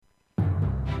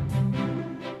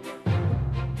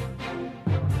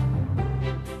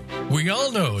We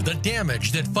all know the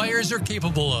damage that fires are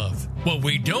capable of. What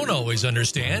we don't always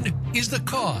understand is the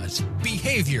cause,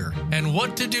 behavior, and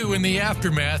what to do in the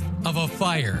aftermath of a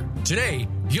fire. Today,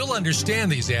 you'll understand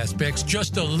these aspects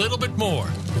just a little bit more.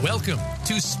 Welcome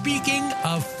to Speaking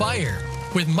of Fire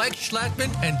with Mike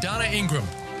Schlattman and Donna Ingram.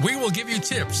 We will give you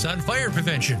tips on fire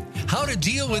prevention, how to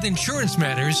deal with insurance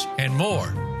matters, and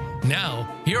more.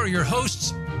 Now, here are your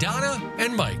hosts, Donna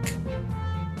and Mike.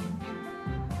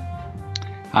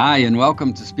 Hi, and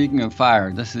welcome to Speaking of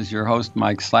Fire. This is your host,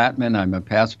 Mike Schlattman. I'm a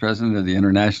past president of the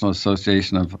International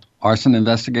Association of Arson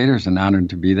Investigators and honored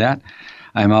to be that.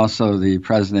 I'm also the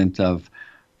president of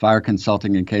Fire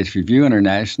Consulting and Case Review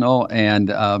International and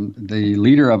the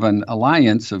leader of an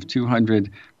alliance of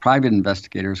 200 private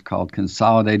investigators called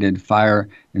Consolidated Fire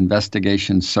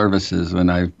Investigation Services. And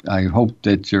I hope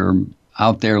that you're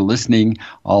out there listening,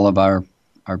 all of our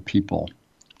people.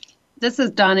 This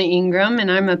is Donna Ingram, and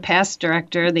I'm a past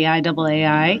director of the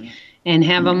IAAI and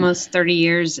have almost 30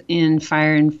 years in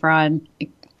fire and fraud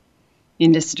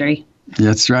industry.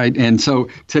 That's right. And so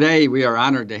today we are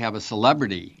honored to have a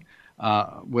celebrity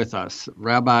with us,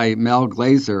 Rabbi Mel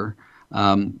Glazer,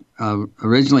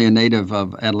 originally a native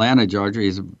of Atlanta, Georgia.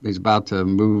 He's about to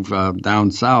move down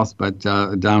south, but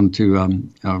down to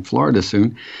Florida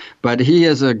soon. But he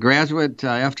is a graduate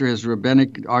after his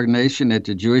rabbinic ordination at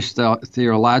the Jewish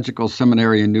Theological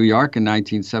Seminary in New York in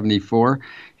 1974.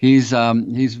 He's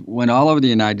went all over the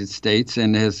United States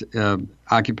and has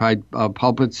occupied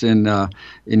pulpits in the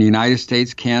United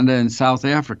States, Canada, and South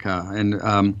Africa.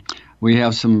 And we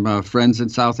have some friends in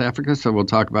South Africa, so we'll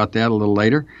talk about that a little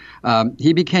later.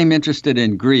 He became interested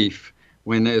in grief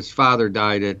when his father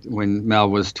died when Mel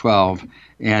was 12.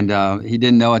 And he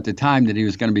didn't know at the time that he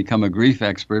was going to become a grief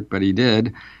expert, but he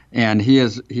did. And he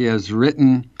has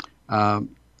written a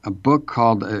book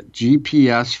called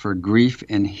GPS for Grief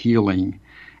and Healing.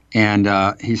 And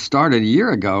he started a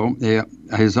year ago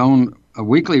his own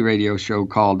weekly radio show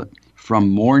called From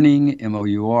Mourning,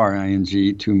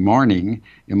 M-O-U-R-I-N-G, to Mourning,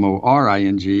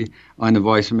 M-O-R-I-N-G, on the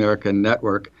Voice America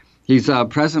Network. He's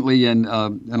presently in a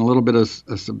little bit of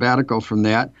a sabbatical from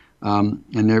that,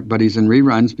 but he's in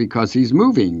reruns because he's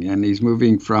moving, and he's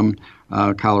moving from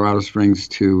Colorado Springs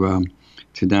to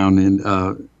down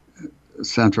in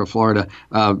Central Florida.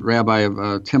 Rabbi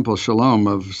of Temple Shalom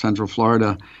of Central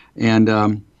Florida, and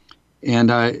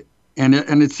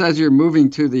it says you're moving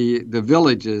to the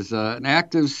villages, an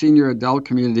active senior adult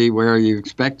community where you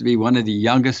expect to be one of the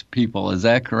youngest people. Is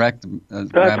that correct,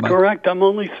 That's Rabbi? correct. I'm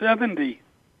only 70.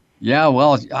 Yeah,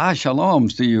 well, shalom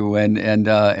to you, and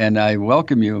I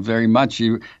welcome you very much.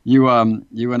 You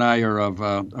and I are of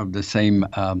the same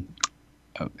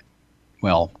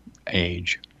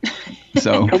age.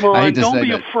 So come on, I hate to don't say be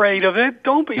that. afraid of it.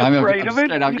 Don't be afraid of it.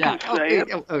 You Yeah. can say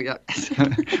it. Oh, yeah.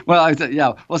 Well, I said,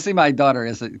 yeah. Well, see, my daughter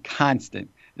is a constant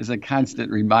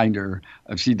reminder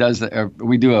of. She does.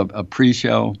 We do a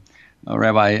pre-show,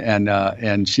 Rabbi,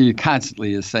 and she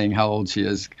constantly is saying how old she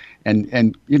is,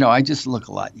 and I just look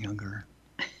a lot younger,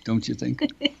 don't you think?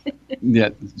 Yeah,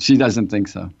 she doesn't think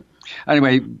so.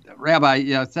 Anyway, Rabbi,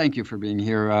 yeah, thank you for being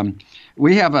here.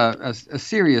 We have a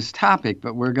serious topic,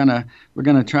 but we're gonna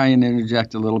try and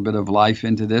interject a little bit of life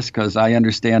into this because I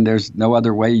understand there's no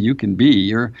other way you can be.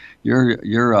 You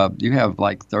have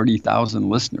like 30,000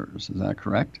 listeners. Is that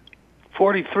correct?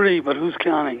 43, but who's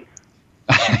counting?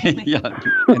 Yeah,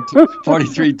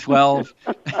 43, 12,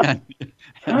 and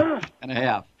a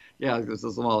half. Yeah, it was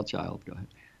a small child. Go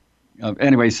ahead.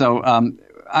 Anyway, so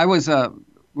I was.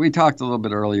 We talked a little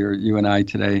bit earlier, you and I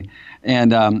today,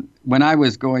 and when I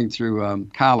was going through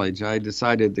college, I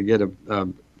decided to get a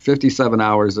 57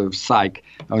 hours of psych.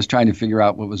 I was trying to figure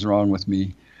out what was wrong with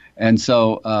me, and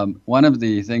so one of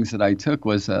the things that I took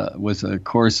was a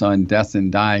course on death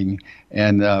and dying,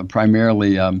 and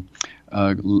primarily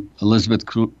Elizabeth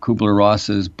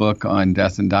Kubler-Ross's book on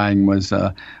death and dying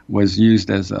was used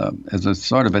as a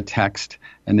sort of a text.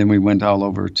 And then we went all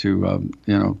over to,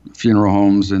 funeral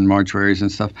homes and mortuaries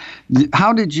and stuff.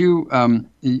 How did you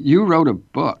wrote a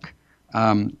book,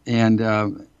 and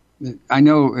I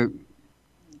know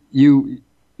you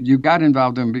got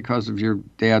involved in it because of your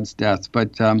dad's death.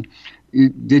 But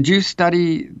did you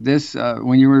study this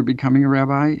when you were becoming a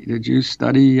rabbi? Did you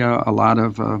study a lot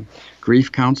of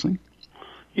grief counseling?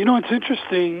 It's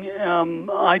interesting.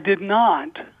 I did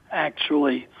not,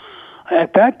 actually.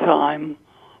 At that time,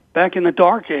 back in the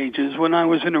dark ages, when I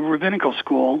was in a rabbinical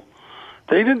school,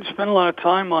 they didn't spend a lot of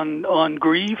time on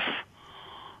grief.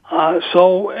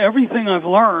 So everything I've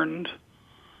learned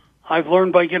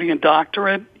by getting a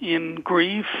doctorate in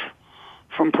grief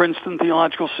from Princeton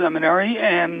Theological Seminary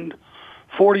and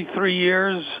 43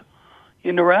 years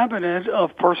in the rabbinate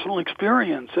of personal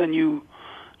experience, and you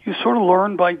sort of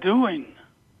learn by doing.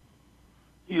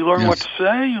 You learn what to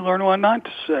say, you learn what not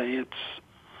to say.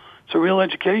 It's a real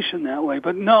education that way.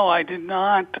 But no, I did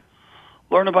not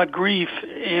learn about grief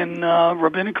in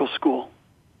rabbinical school.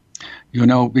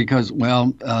 Because,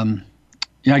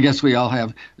 I guess we all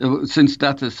have, since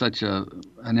death is such an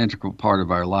integral part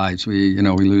of our lives. We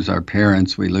lose our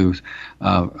parents, we lose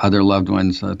other loved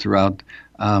ones throughout.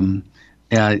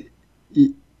 I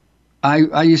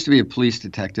used to be a police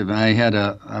detective, and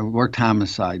I worked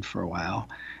homicide for a while,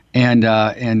 and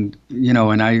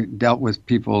I dealt with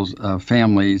people's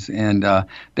families, and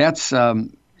that's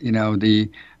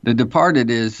the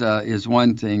departed is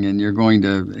one thing, and you're going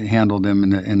to handle them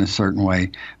in a certain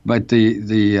way. But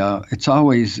it's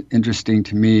always interesting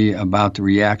to me about the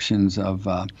reactions of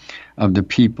the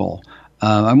people.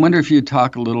 I wonder if you'd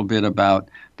talk a little bit about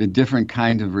the different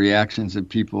kinds of reactions that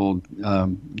people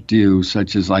do,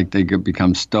 such as like they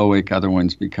become stoic, other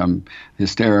ones become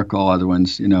hysterical, other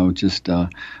ones just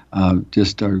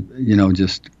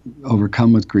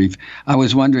overcome with grief. I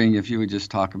was wondering if you would just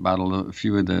talk about a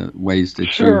few of the ways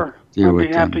that you deal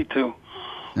with them. Sure, I'd be happy to.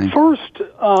 First,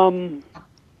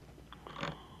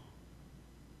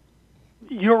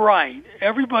 you're right.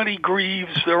 Everybody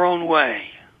grieves their own way.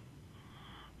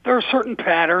 There are certain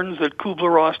patterns that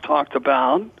Kubler-Ross talked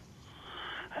about,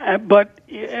 but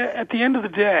at the end of the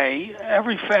day,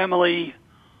 every family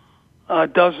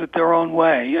does it their own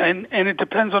way, and it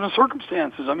depends on the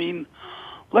circumstances. I mean,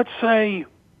 let's say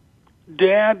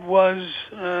Dad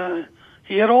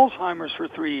he had Alzheimer's for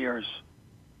 3 years,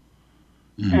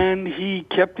 and he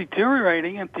kept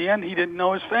deteriorating. At the end, he didn't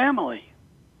know his family.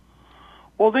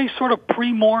 Well, they sort of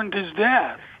pre-mourned his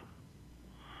death,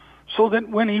 so that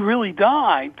when he really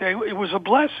died, it was a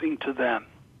blessing to them.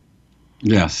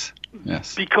 Yes.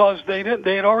 Because they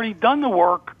had already done the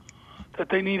work that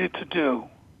they needed to do.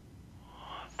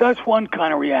 That's one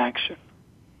kind of reaction.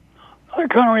 Another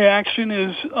kind of reaction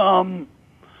is,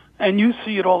 and you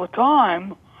see it all the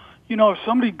time, if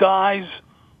somebody dies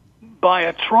by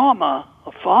a trauma,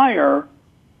 a fire,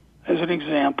 as an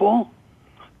example,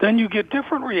 then you get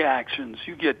different reactions.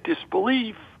 You get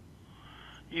disbelief.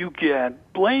 You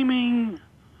get blaming,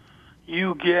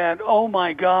 you get, oh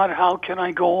my God, how can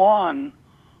I go on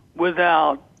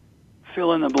without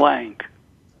fill in the blank?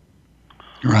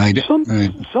 Right.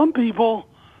 Some people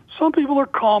are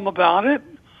calm about it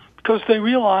because they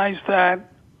realize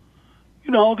that,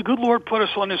 the good Lord put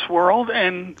us on this world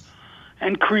and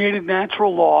created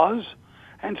natural laws,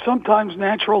 and sometimes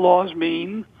natural laws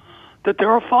mean that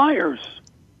there are fires.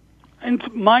 And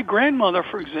my grandmother,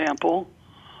 for example,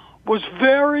 was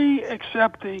very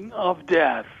accepting of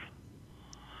death.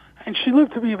 And she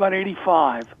lived to be about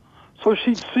 85. So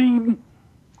she'd seen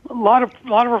a lot of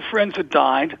her friends had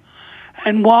died.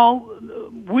 And while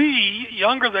we,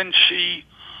 younger than she,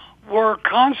 were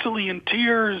constantly in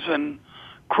tears and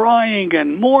crying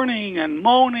and mourning and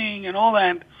moaning and all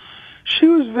that, she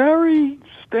was very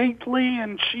stately,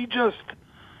 and she just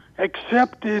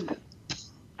accepted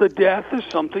the death as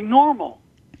something normal,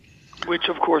 which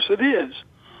of course it is.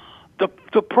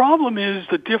 The problem is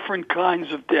the different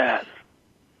kinds of death.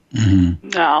 Mm-hmm.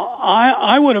 Now,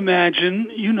 I would imagine,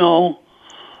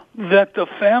 that the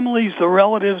families, the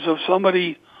relatives of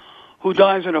somebody who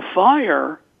dies in a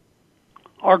fire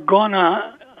are going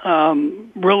to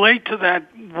relate to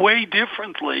that way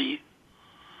differently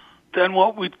than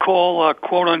what we'd call a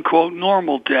quote-unquote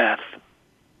normal death.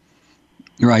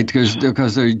 Right,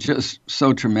 because they're just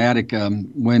so traumatic.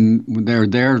 When they're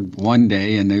there one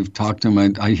day and they've talked to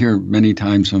them, I hear many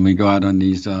times when we go out on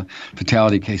these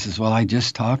fatality cases, well, I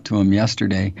just talked to him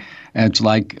yesterday. And it's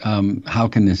like, how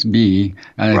can this be?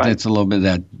 And right. That's a little bit of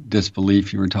that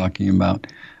disbelief you were talking about,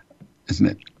 isn't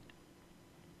it?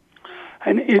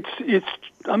 And it's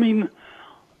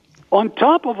on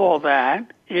top of all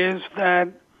that is that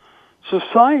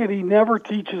society never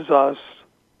teaches us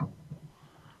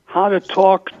how to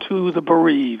talk to the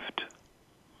bereaved,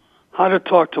 how to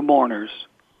talk to mourners.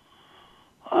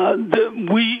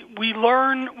 We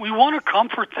learn, we want to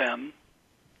comfort them,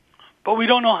 but we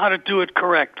don't know how to do it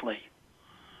correctly.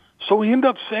 So we end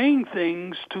up saying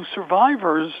things to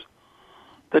survivors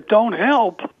that don't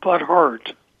help but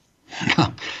hurt.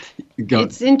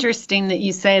 It's interesting that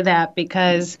you say that,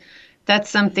 because that's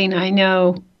something I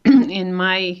know in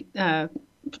my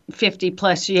 50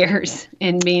 plus years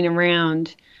in being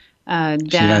around death.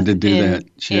 She had to do that.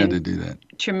 She had to do that.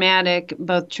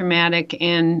 Both traumatic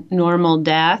and normal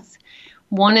death.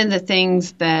 One of the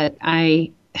things that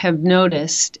I have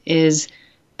noticed is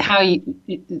how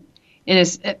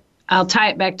I'll tie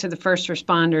it back to the first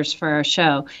responders for our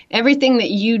show. Everything that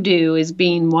you do is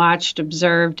being watched,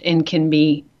 observed, and can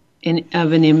be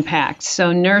of an impact.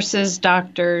 So nurses,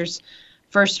 doctors,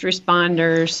 first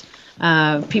responders,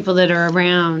 people that are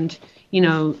around,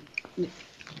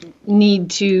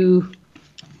 need to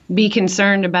be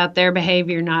concerned about their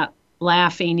behavior, not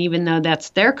laughing, even though that's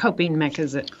their coping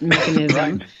mechanism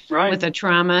right. with a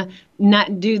trauma,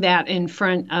 not do that in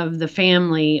front of the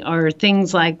family or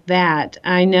things like that.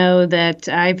 I know that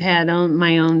I've had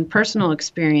my own personal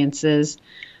experiences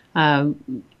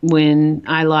when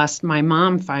I lost my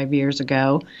mom 5 years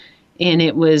ago, and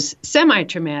it was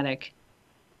semi-traumatic.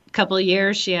 A couple of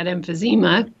years, she had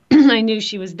emphysema. I knew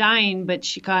she was dying, but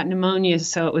she caught pneumonia,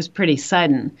 so it was pretty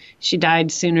sudden. She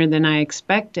died sooner than I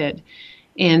expected.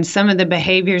 And some of the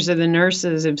behaviors of the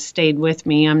nurses have stayed with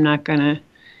me. I'm not going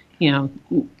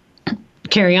to,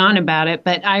 carry on about it,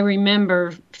 but I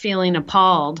remember feeling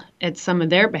appalled at some of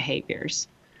their behaviors.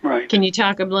 Right. Can you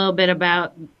talk a little bit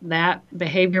about that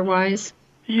behavior-wise?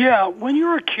 Yeah, when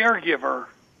you're a caregiver,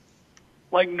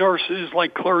 like nurses,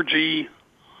 like clergy,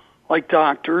 like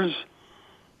doctors,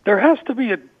 there has to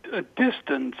be a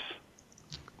distance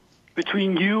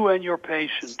between you and your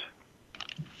patient.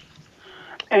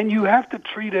 And you have to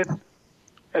treat it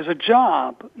as a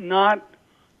job,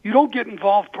 you don't get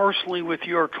involved personally with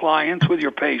your clients, with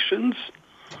your patients,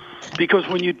 because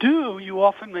when you do, you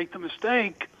often make the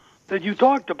mistake that you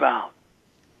talked about.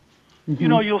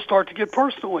 Mm-hmm. You'll start to get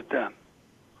personal with them.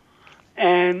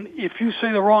 And if you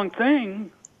say the wrong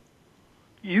thing,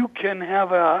 you can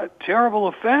have a terrible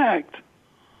effect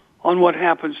on what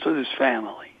happens to this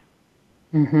family.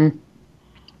 Mm-hmm.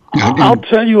 I'll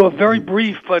tell you a very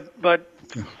brief but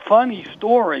funny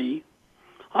story.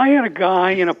 I had a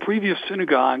guy in a previous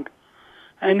synagogue,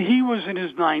 and he was in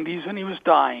his 90s, and he was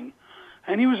dying,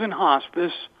 and he was in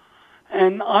hospice,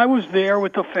 and I was there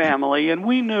with the family, and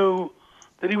we knew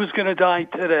that he was going to die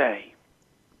today.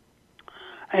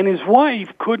 And his wife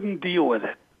couldn't deal with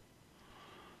it.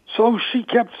 So she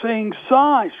kept saying,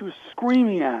 "Sigh." She was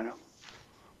screaming at him.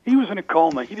 He was in a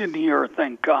coma. He didn't hear her,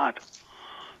 thank God.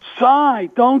 "Sigh,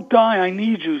 don't die. I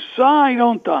need you. Sigh,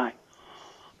 don't die."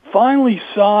 Finally,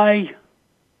 Sigh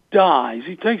dies.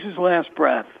 He takes his last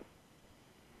breath.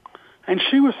 And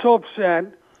she was so upset,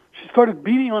 she started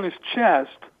beating on his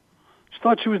chest. She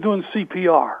thought she was doing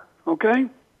CPR, okay?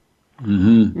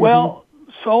 Mm-hmm. Well,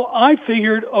 so I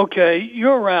figured, okay,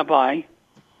 you're a rabbi.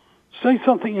 Say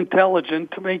something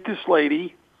intelligent to make this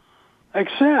lady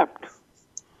accept.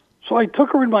 So I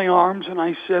took her in my arms and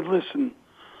I said, "Listen,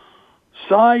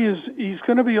 he's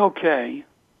going to be okay.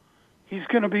 He's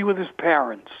going to be with his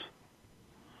parents."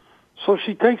 So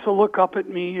she takes a look up at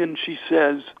me and she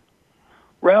says,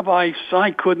 "Rabbi,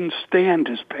 Sai couldn't stand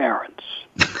his parents."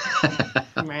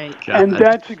 Right. And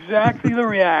that's exactly the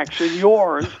reaction,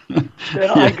 yours,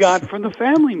 that I got from the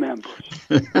family members.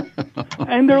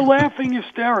 And they're laughing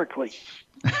hysterically.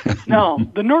 Now,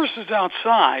 the nurses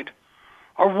outside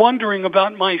are wondering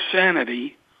about my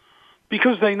sanity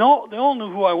because they all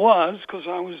knew who I was because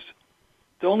I was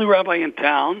the only rabbi in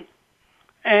town.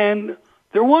 And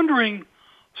they're wondering,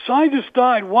 Sai just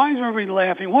died. Why is everybody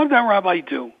laughing? What did that rabbi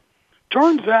do?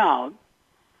 Turns out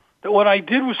that what I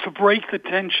did was to break the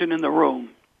tension in the room.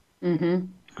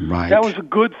 Mm-hmm. Right. That was a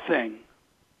good thing.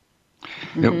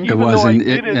 It was,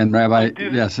 and Rabbi,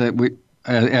 yes,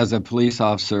 as a police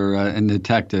officer and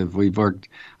detective,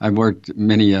 I've worked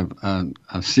many a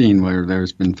scene where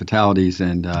there's been fatalities,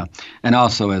 and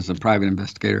also as a private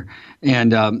investigator.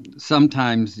 And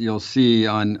sometimes you'll see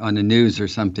on the news or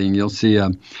something, you'll see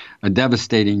a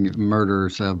devastating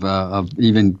murders of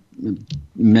even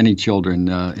many children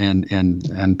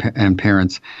and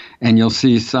parents, and you'll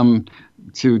see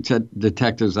two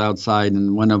detectives outside,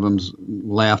 and one of them's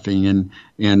laughing, and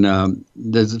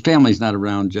the family's not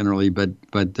around generally, but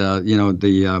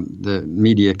the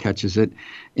media catches it,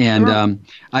 and sure.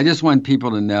 I just want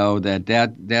people to know that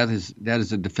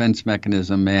is a defense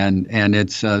mechanism, and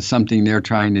it's something they're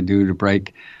trying to do to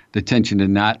break the tension, to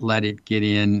not let it get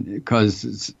in,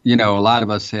 because a lot of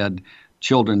us had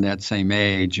children that same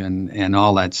age and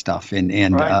all that stuff,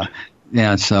 and right.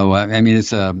 yeah, so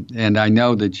it's and I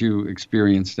know that you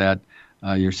experienced that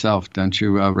yourself, don't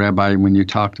you, Rabbi, when you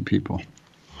talk to people?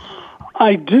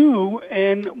 I do,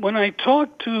 and when I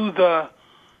talk to the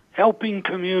helping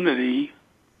community,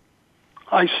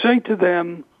 I say to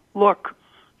them, look,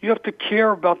 you have to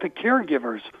care about the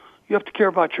caregivers. You have to care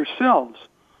about yourselves.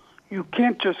 You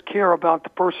can't just care about the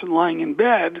person lying in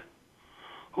bed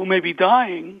who may be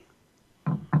dying.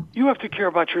 You have to care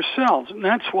about yourselves, and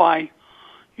that's why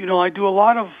I do a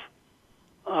lot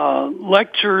of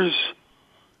lectures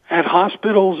at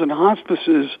hospitals and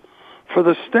hospices for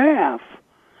the staff.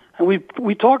 And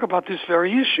we talk about this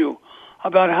very issue,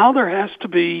 about how there has to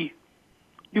be,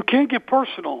 you can't get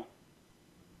personal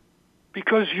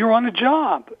because you're on a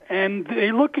job and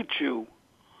they look at you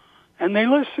and they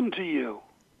listen to you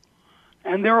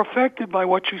and they're affected by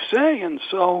what you say. And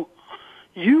so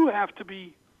you have to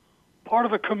be part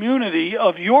of a community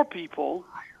of your people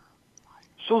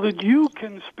so that you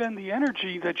can spend the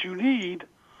energy that you need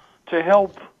to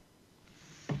help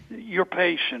your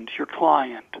patient, your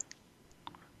client.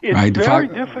 It's right. very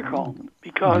difficult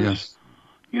because, yes.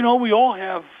 We all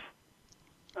have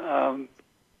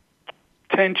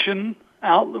tension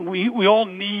out. We all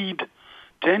need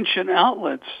tension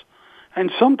outlets.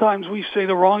 And sometimes we say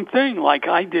the wrong thing, like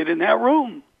I did in that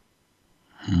room.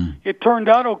 It turned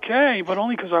out okay, but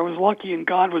only because I was lucky and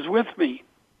God was with me.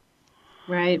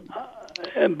 Right.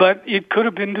 But it could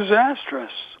have been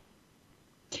disastrous.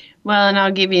 Well, and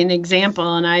I'll give you an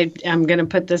example, and I'm going to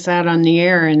put this out on the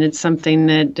air, and it's something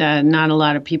that not a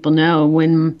lot of people know.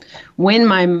 When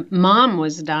my mom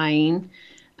was dying,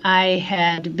 I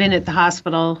had been at the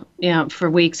hospital, for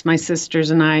weeks. My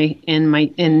sisters and I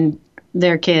and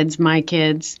their kids, my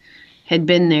kids, had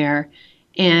been there,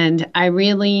 and I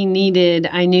really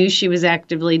I knew she was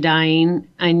actively dying.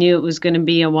 I knew it was going to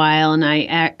be a while, and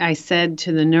I said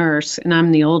to the nurse, and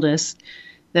I'm the oldest,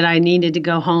 that I needed to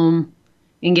go home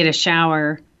and get a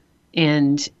shower,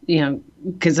 and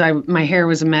because my hair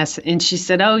was a mess. And she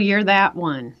said, "Oh, you're that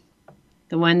one,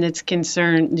 the one that's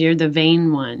concerned. You're the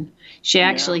vain one." She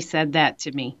actually said that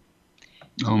to me.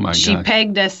 Oh my God! She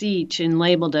pegged us each and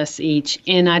labeled us each.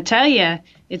 And I tell you,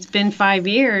 it's been 5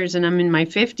 years, and I'm in my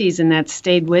 50s, and that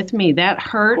stayed with me. That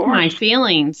hurt my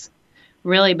feelings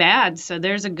really bad. So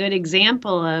there's a good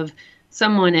example of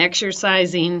someone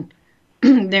exercising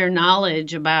their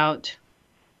knowledge about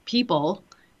people,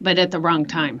 but at the wrong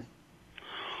time.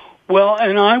 Well,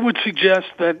 and I would suggest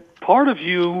that part of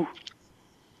you,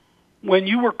 when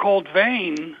you were called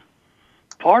vain,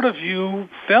 part of you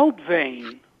felt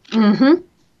vain. Mm-hmm.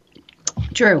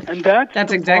 True. And that's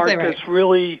the exactly part right. that's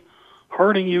really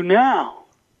hurting you now.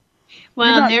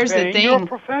 Well, and there's vain, the thing. You're a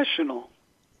professional.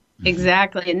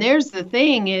 Exactly. And there's the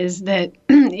thing is that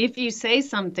if you say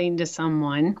something to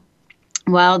someone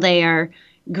while they are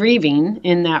grieving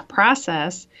in that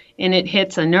process, and it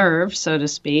hits a nerve, so to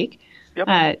speak,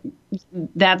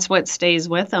 that's what stays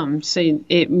with them. So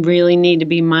it really need to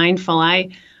be mindful. I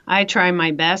try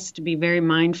my best to be very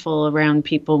mindful around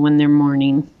people when they're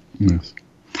mourning. Yes.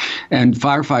 And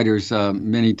firefighters,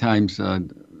 many times,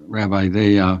 Rabbi,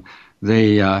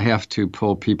 they have to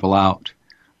pull people out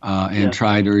and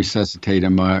try to resuscitate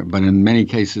them, but in many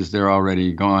cases they're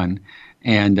already gone.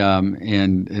 And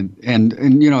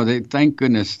they thank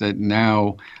goodness that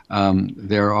now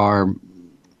there are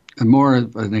more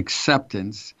of an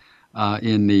acceptance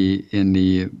in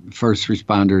the first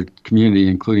responder community,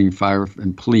 including fire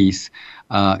and police,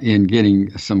 in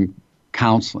getting some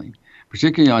counseling,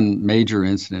 particularly on major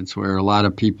incidents where a lot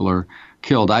of people are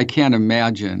killed. I can't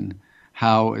imagine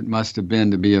how it must have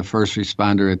been to be a first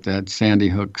responder at that Sandy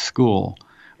Hook school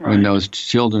when those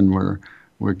children were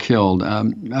killed.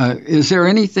 Is there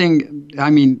anything,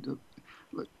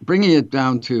 bringing it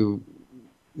down to,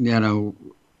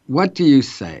 what do you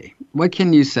say? What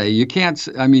can you say? You can't,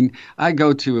 I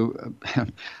go to,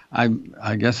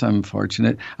 I guess I'm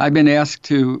fortunate. I've been asked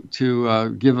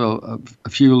to give a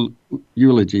few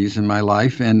eulogies in my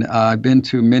life, and I've been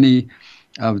to many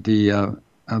of the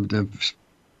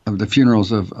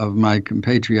funerals of my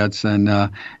compatriots and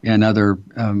other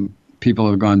people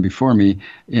who have gone before me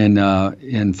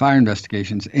in fire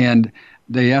investigations, and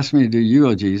they asked me to do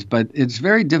eulogies, but it's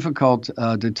very difficult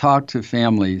to talk to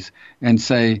families and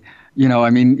say,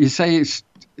 you say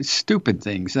stupid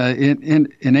things,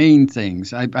 inane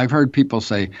things. I've heard people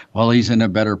say, well, he's in a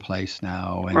better place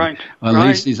now, and at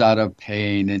least he's out of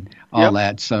pain and all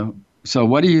that. So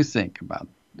what do you think about it?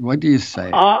 What do you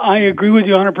say? I agree with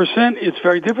you 100%. It's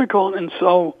very difficult, and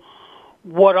so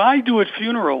what I do at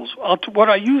funerals, what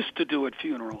I used to do at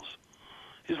funerals,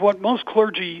 is what most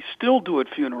clergy still do at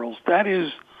funerals. That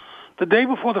is, the day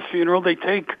before the funeral, they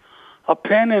take a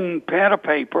pen and pad of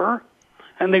paper,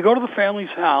 and they go to the family's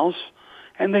house,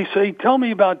 and they say, tell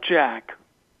me about Jack.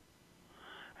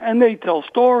 And they tell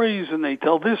stories, and they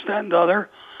tell this, that, and the other,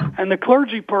 and the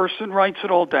clergy person writes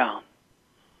it all down.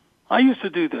 I used to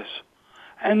do this.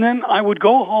 And then I would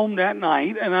go home that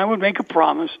night, and I would make a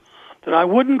promise that I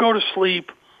wouldn't go to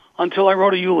sleep until I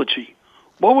wrote a eulogy.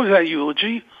 What was that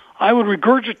eulogy? I would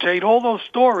regurgitate all those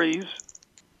stories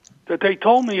that they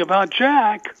told me about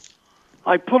Jack.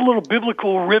 I put a little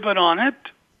biblical ribbon on it,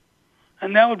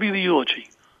 and that would be the eulogy.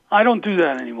 I don't do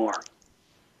that anymore.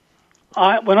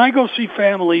 When I go see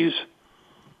families,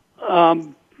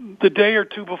 the day or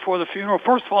two before the funeral,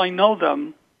 first of all, I know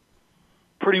them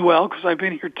pretty well because I've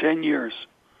been here 10 years.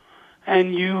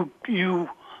 And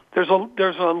there's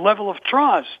a level of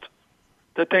trust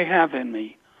that they have in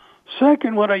me.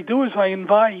 Second, what I do is I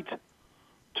invite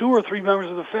 2 or 3 members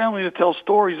of the family to tell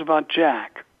stories about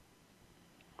Jack.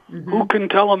 Mm-hmm. Who can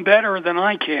tell them better than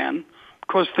I can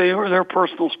because they are their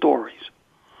personal stories.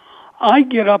 I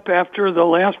get up after the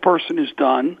last person is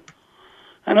done,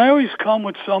 and I always come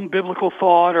with some biblical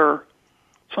thought or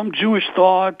some Jewish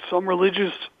thought, some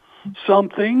religious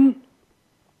something,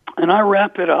 and I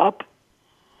wrap it up.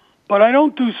 But I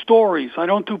don't do stories. I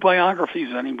don't do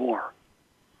biographies anymore.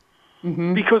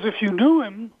 Mm-hmm. Because if you knew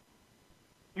him,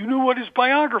 you knew what his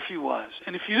biography was.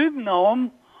 And if you didn't know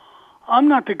him, I'm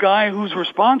not the guy who's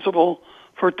responsible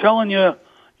for telling you,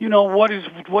 what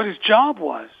his job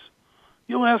was.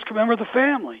 You'll ask a member of the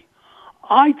family.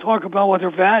 I talk about what their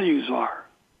values are.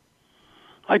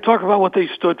 I talk about what they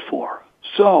stood for.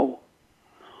 So,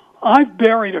 I've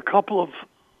buried a couple of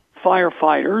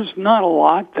firefighters, not a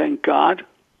lot, thank God.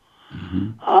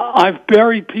 Mm-hmm. I've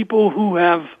buried people who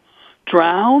have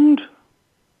drowned.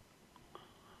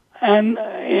 And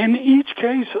in each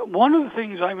case, one of the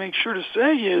things I make sure to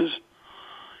say is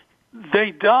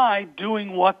they died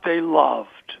doing what they loved.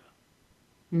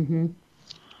 Mm-hmm.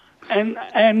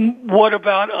 And what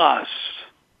about us?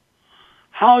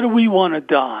 How do we want to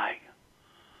die?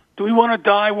 Do we want to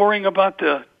die worrying about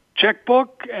the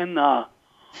checkbook and the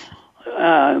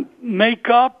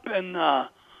makeup and the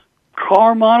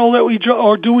car model that we drove?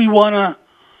 Or do we want to,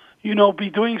 be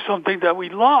doing something that we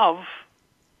love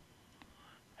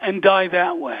and die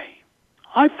that way?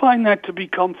 I find that to be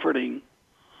comforting.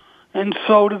 And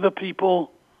so do the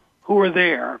people who are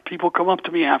there. People come up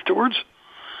to me afterwards,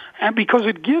 and because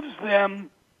it gives them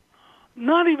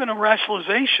not even a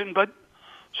rationalization, but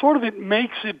sort of it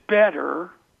makes it better.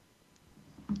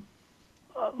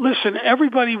 Listen,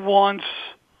 everybody wants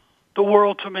the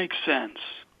world to make sense.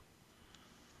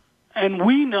 And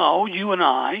we know, you and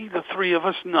I, the three of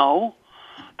us know,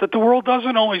 that the world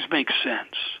doesn't always make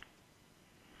sense.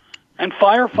 And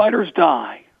firefighters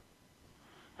die.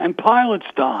 And pilots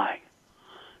die.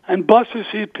 And buses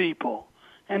hit people.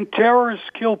 And terrorists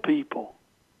kill people.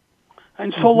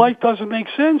 And so life doesn't make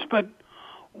sense, but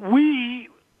we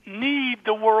need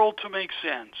the world to make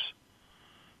sense.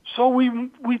 So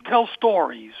we tell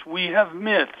stories. We have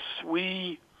myths.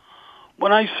 When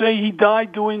I say he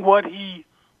died doing what he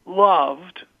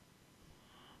loved,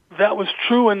 that was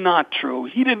true and not true.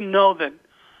 He didn't know that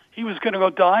he was going to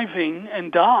go diving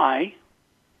and die.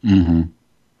 Mm-hmm.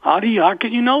 How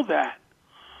can you know that?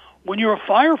 When you're a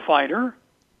firefighter,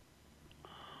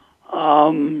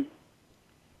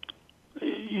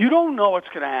 you don't know what's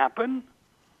going to happen.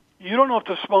 You don't know if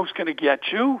the smoke's going to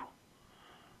get you.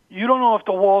 You don't know if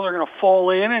the walls are going to fall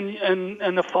in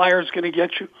and the fire's going to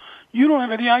get you. You don't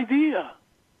have any idea.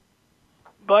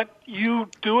 But you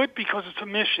do it because it's a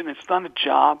mission. It's not a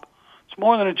job. It's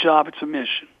more than a job. It's a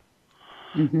mission.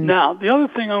 Mm-hmm. Now, the other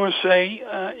thing I want to say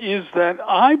is that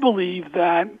I believe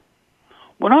that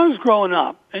when I was growing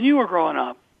up, and you were growing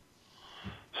up,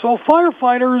 so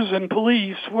firefighters and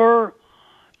police were,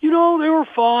 they were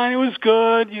fine. It was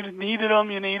good. You needed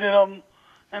them,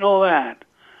 and all that.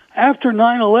 After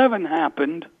 9/11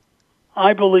 happened,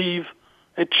 I believe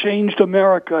it changed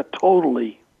America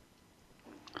totally.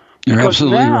 You're because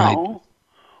absolutely now, right.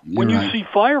 When you see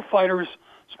firefighters,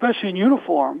 especially in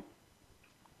uniform,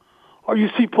 or you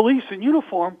see police in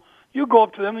uniform, you go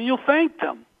up to them and you'll thank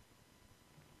them.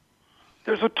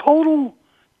 There's a total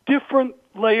different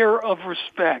layer of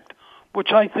respect,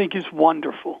 which I think is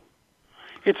wonderful.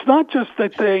 It's not just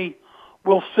that they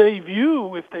will save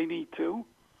you if they need to,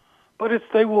 but it's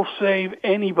they will save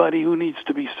anybody who needs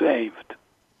to be saved.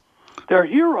 They're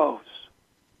heroes.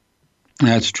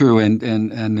 That's true, and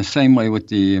the same way with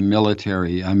the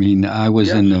military. I mean, I was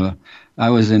in the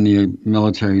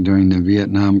military during the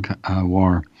Vietnam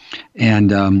War,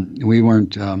 and we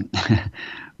weren't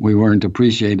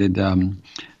appreciated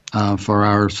for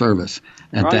our service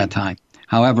at that time.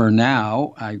 However,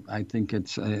 now I think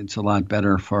it's a lot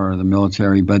better for the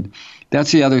military. But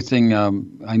that's the other thing.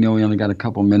 I know we only got a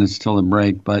couple minutes till the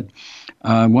break, but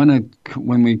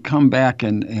when we come back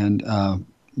and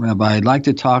Rabbi, I'd like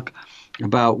to talk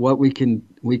about what we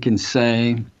can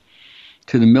say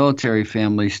to the military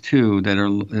families too that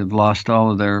have lost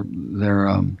all of their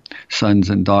sons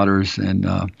and daughters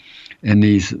in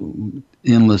these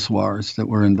endless wars that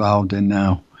we're involved in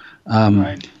now.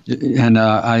 Right. And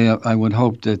I would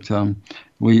hope that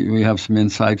we have some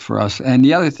insight for us. And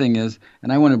the other thing is,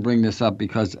 and I want to bring this up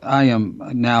because I am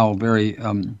now very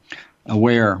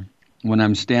aware when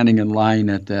I'm standing in line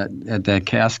at that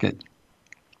casket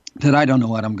that I don't know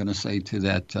what I'm going to say to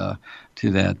that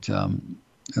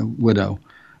widow,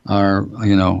 or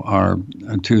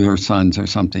to her sons or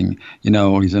something.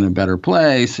 He's in a better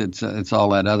place. It's all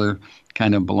that other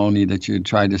kind of baloney that you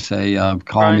try to say.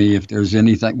 Call Right. me if there's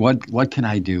anything. What can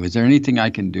I do? Is there anything I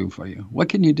can do for you? What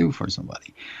can you do for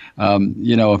somebody?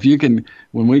 If you can,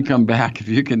 when we come back, if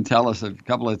you can tell us a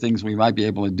couple of things we might be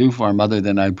able to do for them, other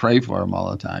than I pray for them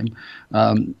all the time.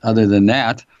 Other than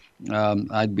that,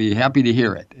 I'd be happy to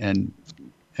hear it. And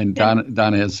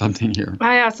Donna has something here.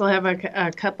 I also have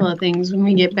a couple of things when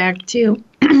we get back to.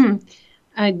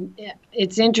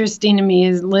 It's interesting to me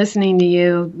is listening to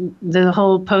you, the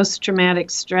whole post-traumatic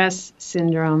stress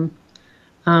syndrome.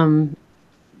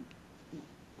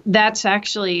 That's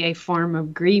actually a form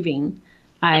of grieving,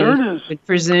 Sure is. would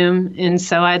presume. And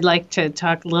so I'd like to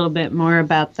talk a little bit more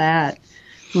about that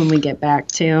when we get back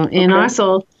to. And Okay.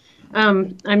 also,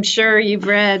 I'm sure you've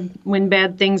read When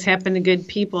Bad Things Happen to Good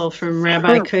People from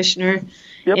Rabbi Sure. Kushner.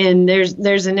 Yep. And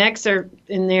there's an excerpt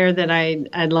in there that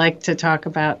I'd like to talk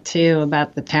about too,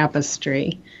 about the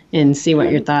tapestry, and see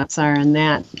what your thoughts are on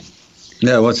that.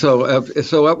 Yeah. Well,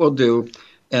 so what we'll do,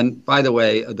 and by the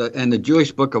way, the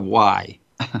Jewish Book of Why,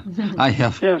 I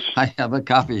have a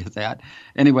copy of that.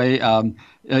 Anyway,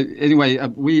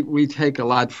 we take a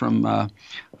lot from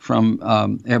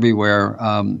everywhere.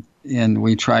 And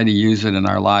we try to use it in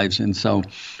our lives. And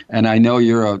I know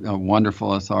you're a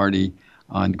wonderful authority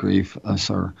on grief,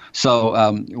 sir.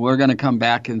 So we're going to come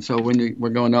back. And so we're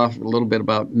going off a little bit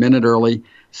about a minute early.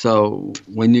 So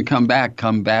when you come back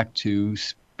to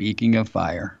Speaking of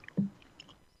Fire.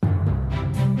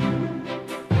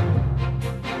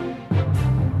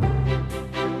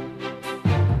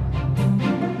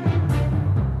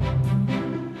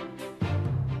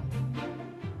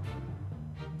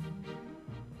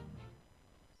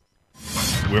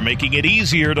 We're making it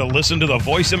easier to listen to the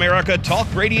Voice America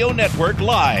Talk Radio Network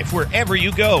live wherever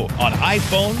you go on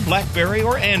iPhone, BlackBerry,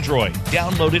 or Android.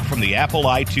 Download it from the Apple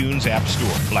iTunes App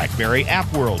Store, BlackBerry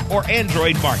App World, or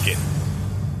Android Market.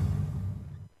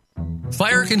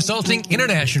 Fire Consulting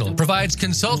International provides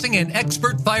consulting and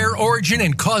expert fire origin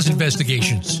and cause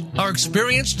investigations. Our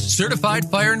experienced, certified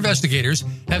fire investigators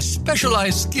have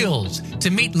specialized skills to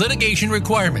meet litigation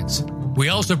requirements. We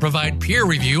also provide peer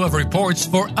review of reports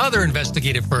for other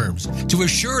investigative firms to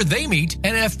assure they meet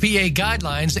NFPA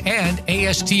guidelines and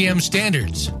ASTM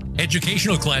standards.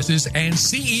 Educational classes and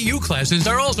CEU classes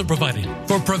are also provided.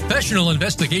 For professional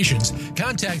investigations,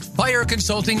 contact Fire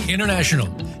Consulting International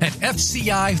at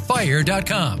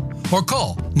fcifire.com or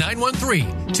call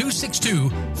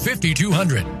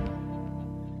 913-262-5200.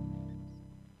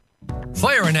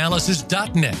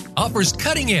 FireAnalysis.net offers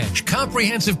cutting-edge,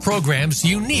 comprehensive programs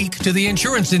unique to the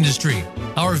insurance industry.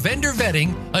 Our vendor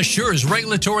vetting assures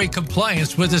regulatory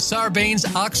compliance with the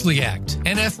Sarbanes-Oxley Act,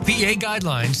 NFPA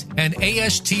guidelines, and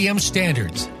ASTM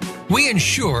standards. We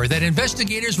ensure that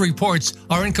investigators' reports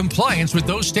are in compliance with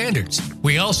those standards.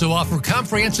 We also offer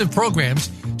comprehensive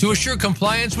programs to assure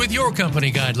compliance with your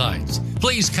company guidelines.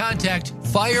 Please contact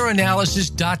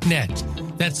FireAnalysis.net.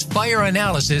 That's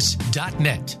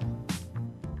FireAnalysis.net.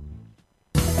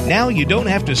 Now you don't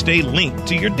have to stay linked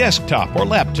to your desktop or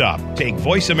laptop. Take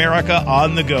Voice America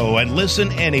on the go and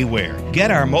listen anywhere.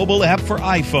 Get our mobile app for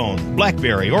iPhone,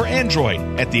 BlackBerry, or Android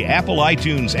at the Apple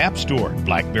iTunes App Store,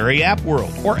 BlackBerry App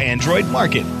World, or Android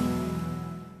Market.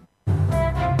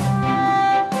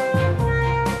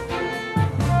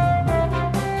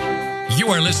 You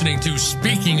are listening to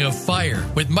Speaking of Fire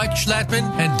with Mike Schlattman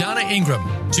and Donna Ingram.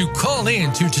 To call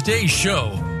in to today's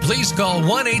show, please call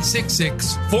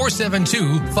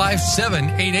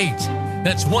 1-866-472-5788.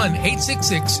 That's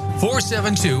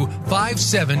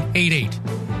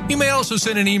 1-866-472-5788. You may also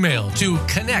send an email to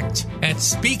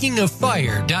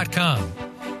connect@speakingoffire.com.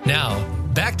 Now,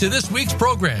 back to this week's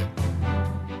program.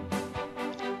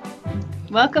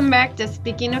 Welcome back to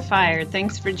Speaking of Fire.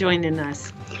 Thanks for joining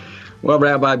us. Well,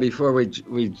 Rabbi, before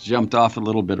we jumped off a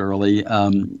little bit early,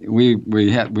 we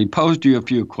posed you a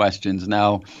few questions.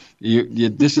 Now,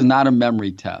 this is not a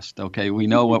memory test, okay? We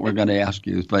know what we're going to ask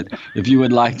you, but if you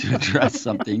would like to address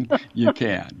something, you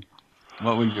can.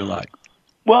 What would you like?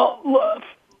 Well,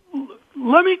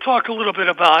 let me talk a little bit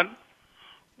about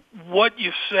what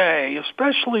you say,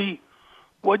 especially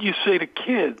what you say to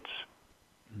kids.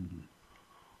 Mm-hmm.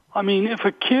 I mean, if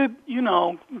a kid,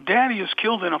 daddy is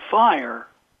killed in a fire,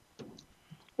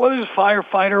 whether he's a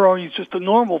firefighter or he's just a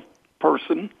normal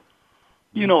person,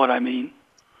 you know what I mean.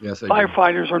 Yes, I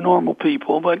Firefighters are normal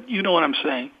people, but you know what I'm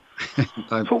saying.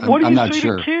 So what do you say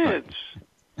to kids?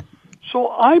 So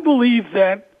I believe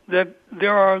that that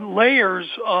there are layers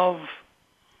of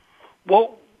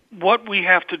what we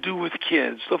have to do with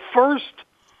kids. The first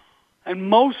and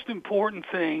most important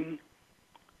thing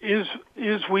is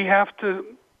we have to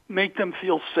make them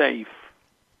feel safe.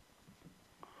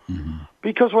 Mm-hmm.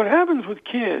 Because what happens with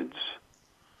kids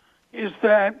is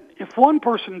that if one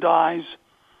person dies,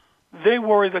 they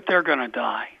worry that they're going to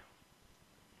die.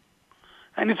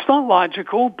 And it's not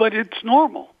logical, but it's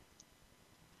normal.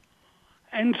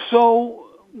 And so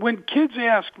when kids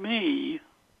ask me,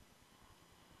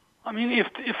 I mean,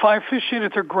 if I officiate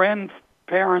at their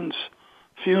grandparents'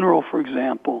 funeral, for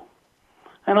example,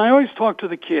 and I always talk to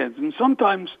the kids, and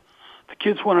sometimes the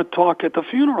kids want to talk at the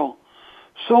funeral.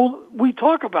 So we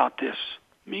talk about this,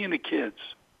 me and the kids,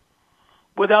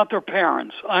 without their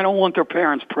parents. I don't want their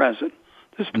parents present.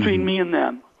 This is between me and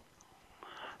them.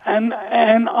 And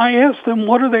I ask them,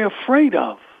 what are they afraid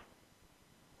of?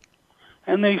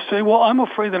 And they say, well, I'm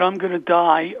afraid that I'm going to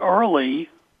die early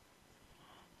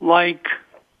like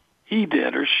he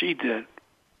did or she did.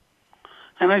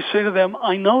 And I say to them,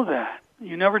 I know that.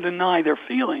 You never deny their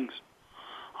feelings.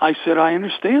 I said, I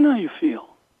understand how you feel.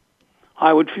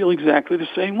 I would feel exactly the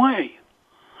same way.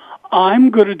 I'm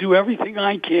going to do everything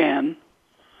I can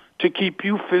to keep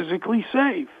you physically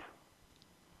safe.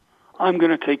 I'm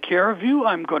going to take care of you.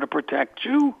 I'm going to protect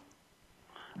you.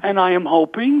 And I am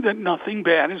hoping that nothing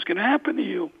bad is going to happen to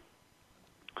you.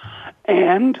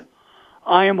 And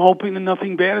I am hoping that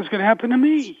nothing bad is going to happen to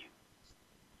me.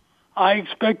 I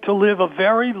expect to live a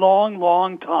very long,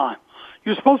 long time.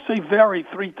 You're supposed to say very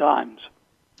 3 times.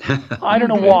 I don't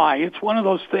know why. It's one of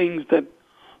those things that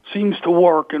seems to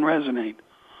work and resonate.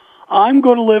 I'm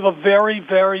going to live a very,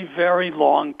 very, very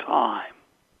long time.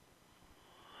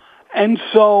 And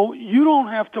so you don't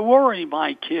have to worry,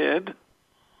 my kid,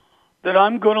 that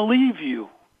I'm going to leave you,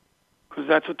 because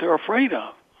that's what they're afraid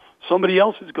of. Somebody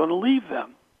else is going to leave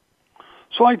them.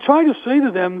 So I try to say to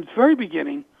them at the very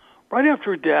beginning, right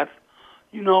after a death,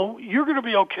 you know, you're going to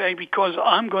be okay because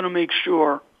I'm going to make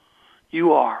sure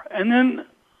you are. And then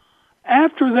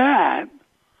after that,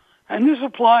 and this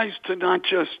applies to not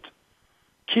just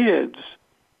kids,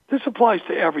 this applies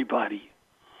to everybody.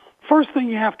 First thing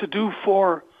you have to do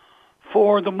for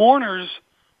the mourners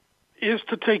is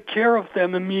to take care of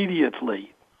them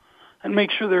immediately and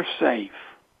make sure they're safe.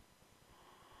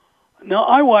 Now,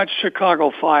 I watch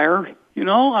Chicago Fire. You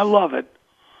know, I love it.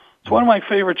 It's one of my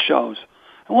favorite shows.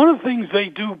 And one of the things they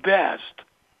do best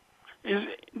is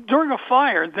during a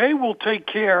fire, they will take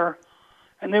care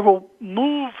and they will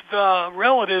move the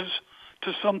relatives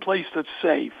to some place that's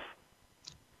safe.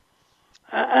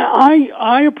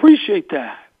 I appreciate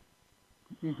that.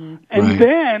 Mm-hmm. And right.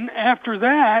 Then after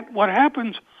that, what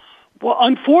happens, well,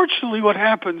 unfortunately what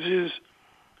happens is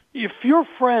if your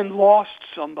friend lost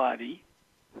somebody,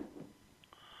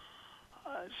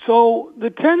 so the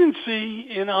tendency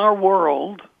in our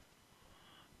world,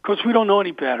 because we don't know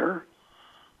any better,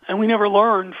 and we never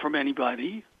learned from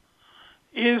anybody,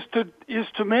 is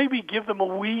to maybe give them a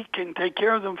week and take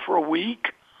care of them for a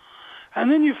week,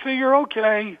 and then you figure,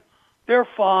 okay, they're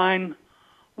fine.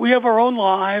 We have our own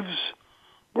lives.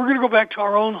 We're going to go back to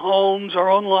our own homes, our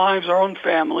own lives, our own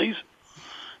families,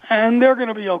 and they're going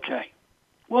to be okay.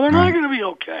 Well, they're not going to be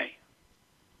okay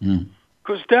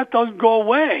because death doesn't go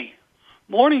away.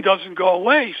 Mourning doesn't go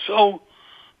away. So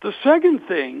the second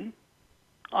thing,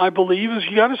 I believe, is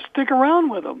you got to stick around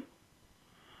with them.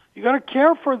 You got to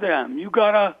care for them. You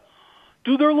got to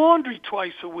do their laundry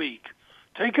twice a week.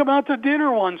 Take them out to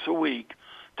dinner once a week.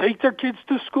 Take their kids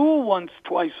to school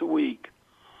twice a week.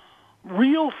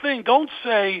 Real thing. Don't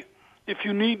say, if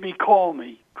you need me, call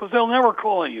me, because they'll never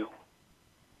call you.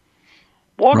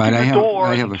 Walk to the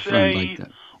door and say, like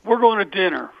that. We're going to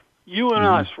dinner. You and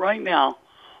us right now.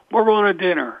 We're going to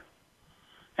dinner.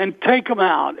 And take them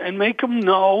out and make them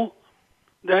know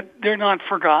that they're not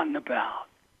forgotten about.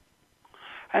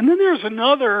 And then there's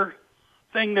another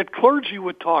thing that clergy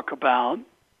would talk about,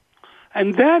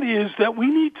 and that is that we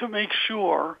need to make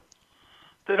sure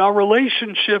that our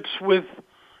relationships with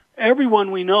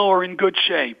everyone we know are in good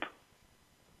shape.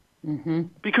 Mm-hmm.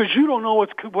 Because you don't know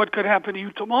what could happen to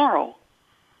you tomorrow.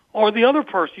 Or the other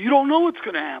person. You don't know what's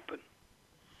going to happen.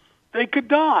 They could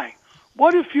die.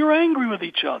 What if you're angry with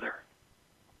each other?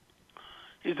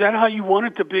 Is that how you want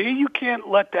it to be? You can't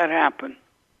let that happen.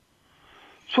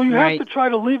 So you have to try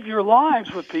to live your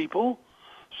lives with people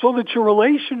so that your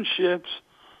relationships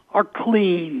are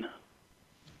clean.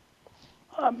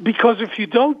 Because if you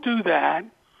don't do that,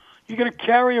 you're going to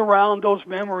carry around those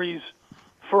memories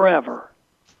forever.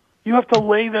 You have to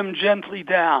lay them gently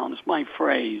down, is my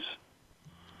phrase.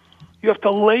 You have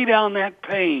to lay down that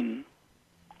pain.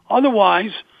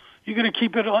 Otherwise, you're going to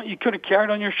keep it on. You could have carried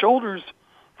on your shoulders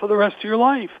for the rest of your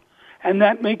life, and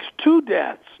that makes 2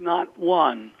 deaths, not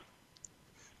 1.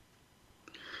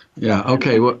 Yeah.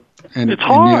 Okay. Well, and it's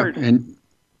hard. And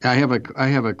I have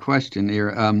a question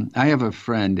here. I have a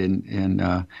friend,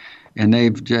 and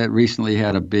they've recently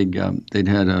had a big. They'd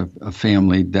had a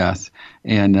family death,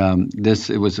 and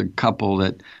it was a couple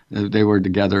that they were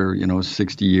together,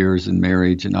 60 years in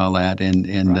marriage and all that, and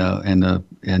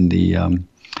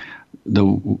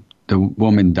the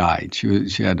woman died.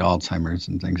 She had Alzheimer's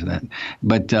and things like that.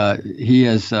 But he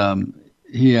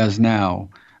has now.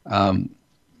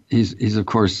 He's of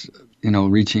course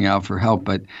reaching out for help,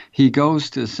 but he goes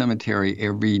to the cemetery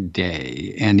every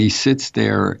day and he sits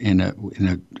there in a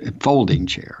folding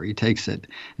chair. He takes it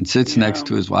and sits next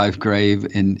to his wife's grave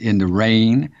in the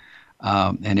rain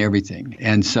and everything.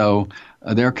 And so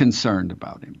they're concerned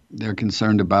about him. They're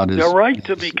concerned about his. They're right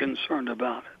to be concerned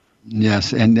about it.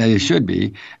 Yes, and they should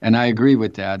be, and I agree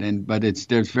with that. But it's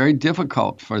very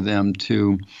difficult for them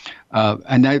to,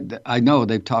 and I know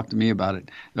they've talked to me about it.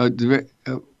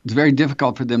 It's very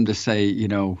difficult for them to say,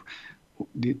 you're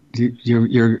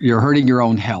hurting your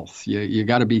own health. You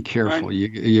got to be careful. Right.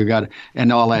 You got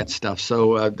and all that stuff.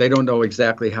 So they don't know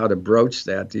exactly how to broach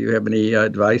that. Do you have any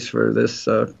advice for this?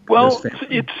 Well, this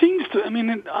it seems to. I mean,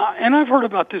 and I've heard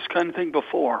about this kind of thing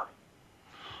before,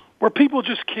 where people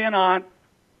just cannot.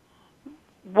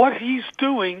 What he's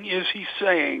doing is he's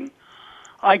saying,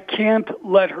 I can't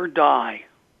let her die.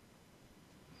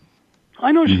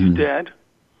 I know she's dead.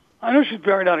 I know she's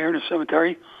buried out here in the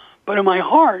cemetery, but in my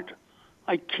heart,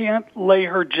 I can't lay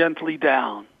her gently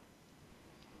down.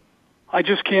 I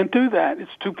just can't do that. It's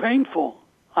too painful.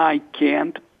 I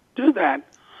can't do that.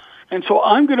 And so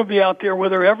I'm going to be out there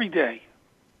with her every day,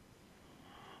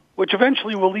 which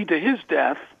eventually will lead to his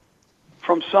death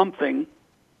from something.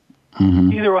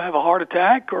 Mm-hmm. Either he'll have a heart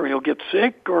attack or he'll get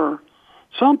sick or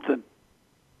something.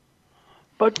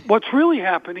 But what's really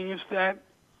happening is that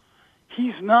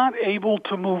he's not able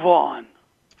to move on.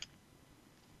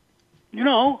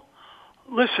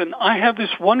 Listen, I have this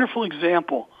wonderful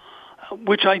example,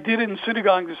 which I did in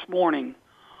synagogue this morning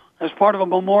as part of a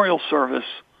memorial service,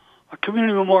 a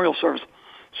community memorial service.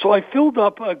 So I filled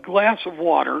up a glass of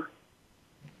water,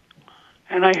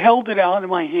 and I held it out in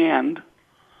my hand,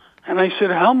 and I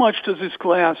said, how much does this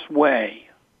glass weigh?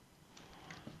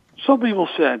 Some people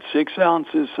said 6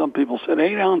 ounces. Some people said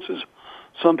 8 ounces.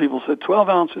 Some people said 12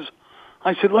 ounces.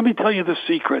 I said, let me tell you the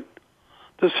secret.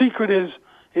 The secret is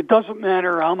it doesn't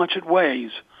matter how much it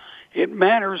weighs. It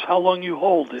matters how long you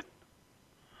hold it.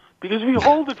 Because if you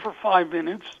hold it for 5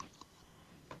 minutes,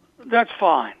 that's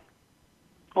fine.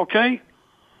 Okay?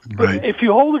 Right. But if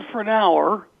you hold it for an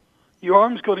hour, your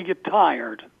arm's going to get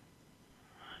tired.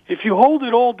 If you hold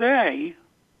it all day,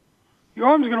 your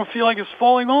arm's going to feel like it's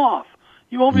falling off.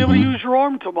 You won't be able to use your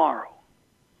arm tomorrow.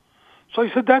 So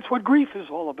I said, that's what grief is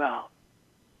all about.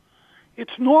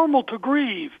 It's normal to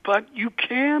grieve, but you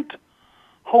can't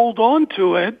hold on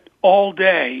to it all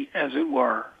day, as it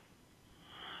were.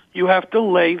 You have to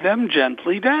lay them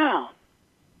gently down.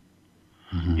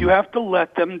 Mm-hmm. You have to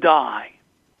let them die.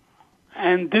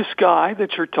 And this guy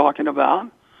that you're talking about,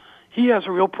 he has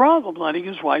a real problem letting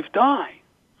his wife die.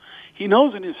 He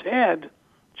knows in his head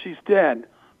she's dead,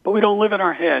 but we don't live in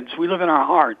our heads. We live in our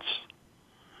hearts.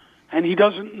 And he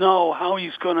doesn't know how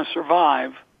he's going to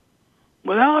survive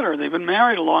without her. They've been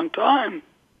married a long time.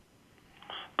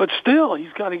 But still,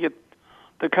 he's got to get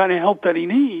the kind of help that he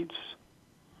needs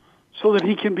so that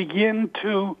he can begin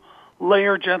to lay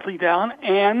her gently down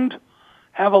and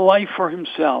have a life for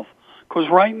himself. Because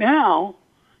right now,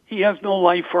 he has no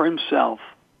life for himself.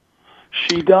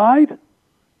 She died.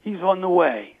 He's on the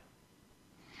way.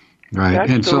 Right,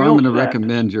 That's and so I'm going to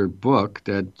recommend your book,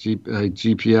 that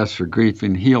GPS for Grief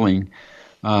and Healing,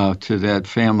 to that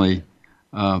family.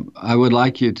 I would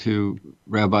like you to,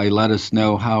 Rabbi, let us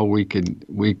know how we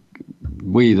the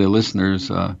listeners,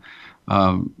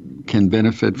 can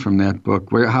benefit from that book.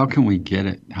 How can we get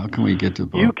it? How can we get the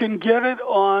book? You can get it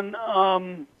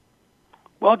on,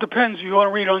 well, it depends. You want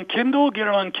to read it on Kindle, get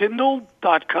it on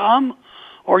Kindle.com,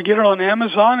 or get it on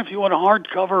Amazon if you want a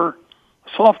hardcover,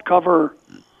 softcover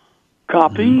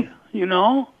copy,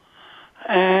 or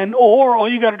all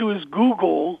you got to do is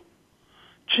Google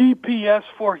GPS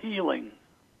for healing.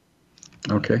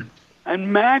 Okay.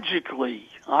 And magically,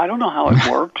 I don't know how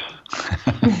it works,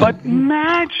 but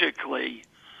magically,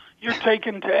 you're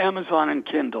taken to Amazon and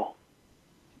Kindle.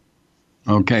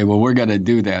 Okay, well, we're going to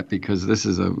do that because this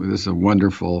is a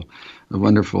wonderful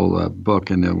book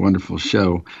and a wonderful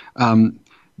show.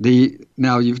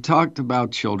 Now you've talked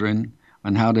about children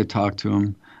and how to talk to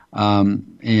them.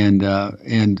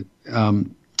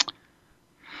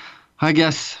 I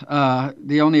guess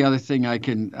the only other thing I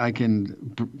can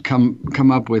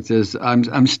come up with is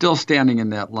I'm still standing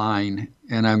in that line,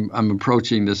 and I'm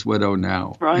approaching this widow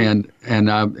now, right.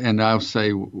 and I'll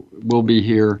say we'll be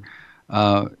here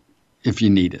if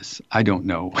you need us. I don't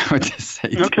know what to say.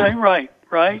 Okay, right,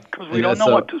 because we don't know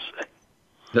what to say.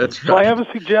 That's right. So I have a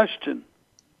suggestion.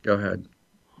 Go ahead.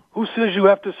 Who says you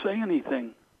have to say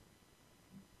anything?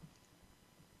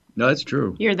 No, that's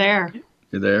true. You're there.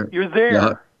 You're there. You're there.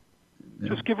 Yeah.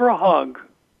 Just give her a hug.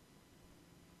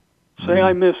 Say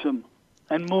I miss him,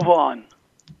 and move on.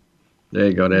 There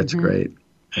you go. That's great.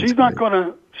 She's not going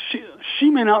to. She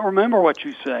may not remember what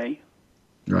you say.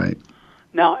 Right.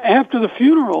 Now, after the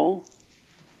funeral,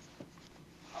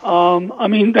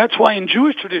 that's why in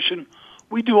Jewish tradition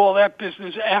we do all that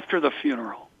business after the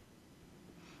funeral.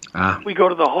 We go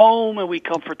to the home and we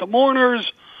comfort the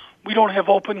mourners. We don't have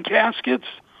open caskets.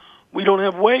 We don't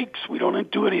have wakes. We don't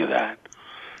do any of that.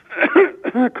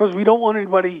 Because we don't want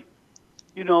anybody,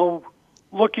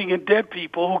 looking at dead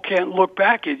people who can't look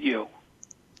back at you.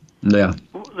 Yeah.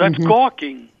 That's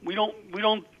gawking. We don't,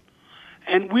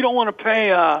 and we don't want to pay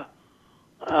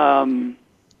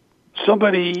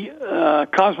somebody,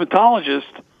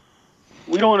 cosmetologist.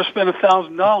 We don't want to spend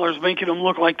 $1,000 making them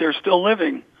look like they're still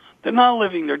living. They're not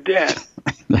living, they're dead.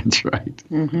 That's right.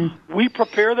 Mm-hmm. We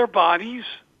prepare their bodies.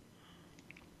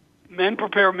 Men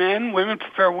prepare men, women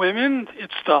prepare women.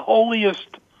 It's the holiest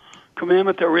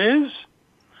commandment there is.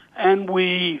 And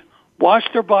we wash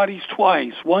their bodies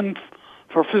twice, one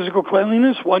for physical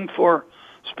cleanliness, one for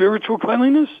spiritual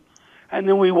cleanliness. And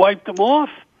then we wipe them off,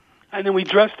 and then we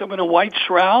dress them in a white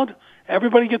shroud.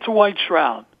 Everybody gets a white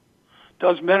shroud.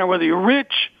 Doesn't matter whether you're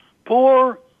rich,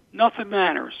 poor, nothing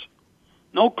matters.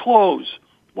 No clothes,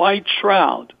 white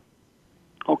shroud.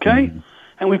 Okay? Mm-hmm.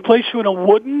 And we place you in a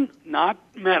wooden, not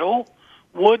metal,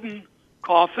 wooden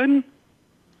coffin,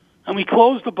 and we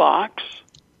close the box.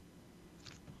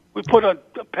 We put a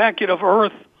packet of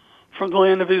earth from the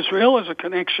land of Israel as a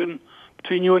connection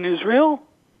between you and Israel,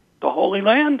 the Holy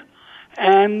Land,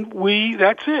 and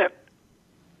that's it.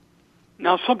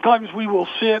 Now, sometimes we will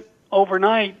sit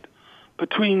overnight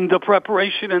between the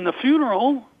preparation and the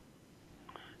funeral,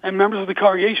 and members of the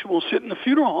congregation will sit in the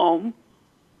funeral home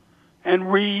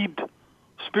and read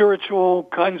spiritual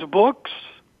kinds of books.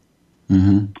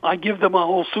 Mm-hmm. I give them a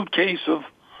whole suitcase of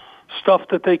stuff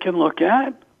that they can look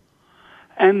at,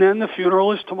 and then the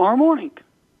funeral is tomorrow morning.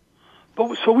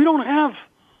 But so we don't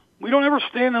ever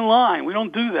stand in line. We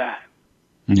don't do that.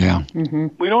 Yeah. Mm-hmm.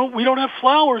 We don't have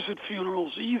flowers at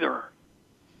funerals either,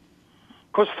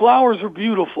 because flowers are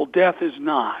beautiful. Death is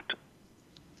not.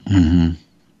 Mm-hmm.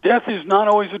 Death is not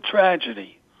always a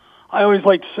tragedy. I always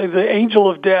like to say the angel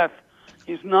of death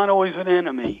is not always an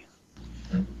enemy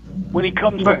when he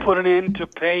comes to put an end to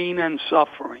pain and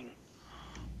suffering.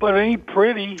 But it ain't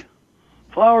pretty.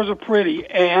 Flowers are pretty,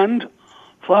 and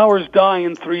flowers die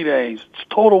in 3 days. It's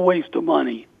a total waste of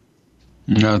money.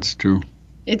 That's true.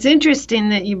 It's interesting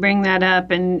that you bring that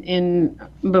up. And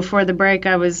before the break,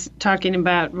 I was talking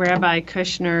about Rabbi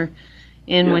Kushner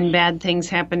and when bad things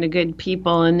happen to good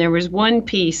people. And there was one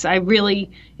piece,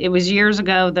 it was years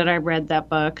ago that I read that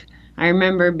book. I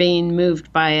remember being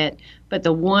moved by it. But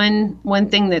the one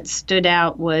thing that stood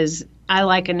out was, I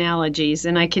like analogies,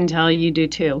 and I can tell you do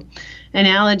too.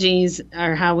 Analogies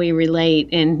are how we relate.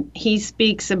 And he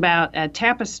speaks about a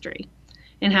tapestry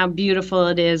and how beautiful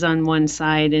it is on one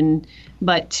side.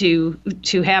 But to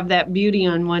have that beauty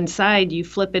on one side, you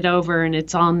flip it over and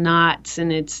it's all knots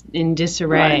and it's in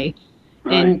disarray.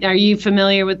 Right. And are you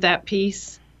familiar with that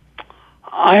piece?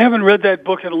 I haven't read that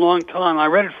book in a long time. I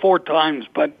read it 4 times,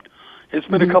 but it's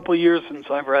been a couple of years since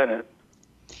I've read it.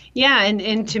 Yeah,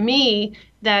 and to me,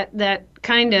 that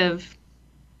kind of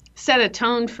set a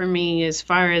tone for me as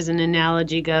far as an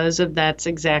analogy goes of that's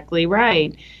exactly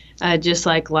right. Just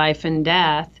like life and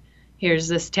death, here's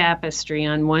this tapestry.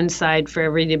 On one side, for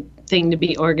everything to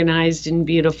be organized and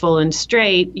beautiful and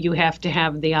straight, you have to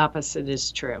have the opposite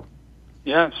is true.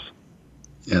 Yes.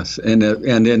 Yes, and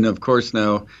then of course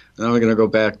now we're going to go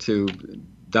back to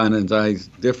Donna and I's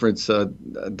difference.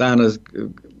 Donna's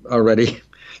already,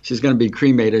 she's going to be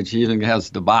cremated. She even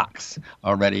has the box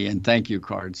already and thank you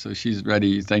card, so she's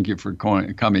ready. Thank you for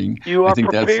coming. You are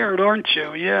prepared, aren't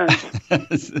you?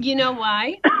 Yes. You know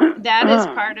why? That is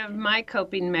part of my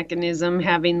coping mechanism,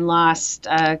 having lost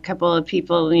a couple of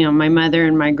people, my mother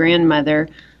and my grandmother,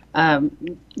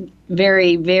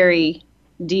 very, very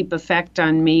deep effect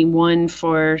on me. One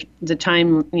for the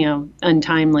time,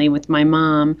 untimely with my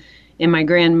mom, and my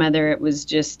grandmother, it was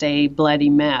just a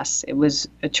bloody mess. It was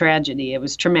a tragedy. It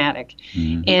was traumatic.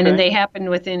 Mm-hmm. And they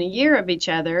happened within a year of each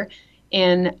other.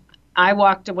 And I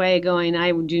walked away going,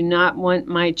 I do not want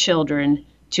my children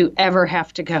to ever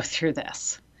have to go through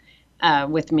this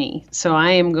with me. So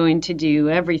I am going to do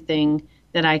everything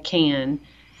that I can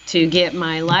to get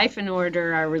my life in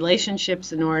order, our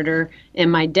relationships in order,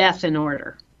 and my death in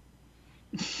order.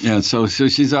 Yeah, so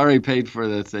she's already paid for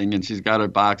the thing, and she's got a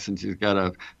box, and she's got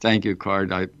a thank you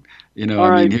card. How do you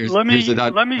know who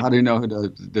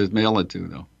to mail it to,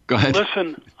 though? Go ahead.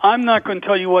 Listen, I'm not going to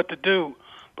tell you what to do,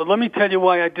 but let me tell you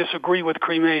why I disagree with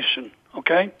cremation,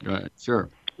 okay? Go ahead. Sure.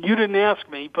 You didn't ask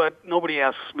me, but nobody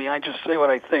asks me. I just say what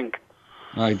I think.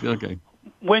 All right, okay.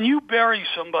 When you bury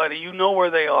somebody, you know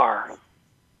where they are.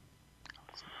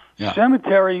 Yeah.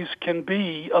 Cemeteries can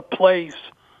be a place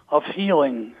of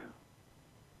healing.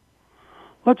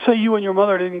 Let's say you and your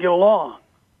mother didn't get along.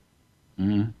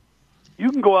 Mm-hmm.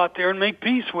 You can go out there and make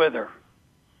peace with her.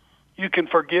 You can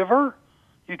forgive her.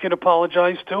 You can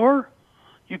apologize to her.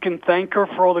 You can thank her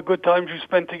for all the good times you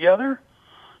spent together.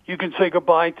 You can say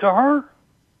goodbye to her.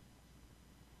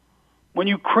 When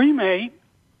you cremate,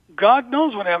 God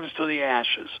knows what happens to the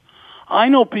ashes. I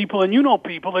know people, and you know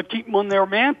people, that keep them on their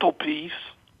mantelpiece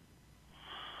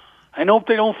and hope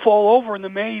they don't fall over and the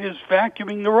maid is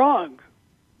vacuuming the rug.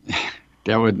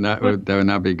 That would not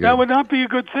be good. That would not be a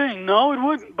good thing. No, it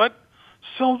wouldn't. But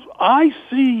so I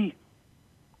see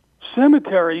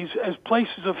cemeteries as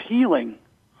places of healing.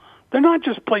 They're not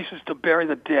just places to bury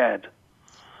the dead.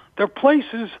 They're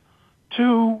places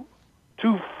to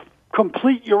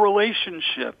complete your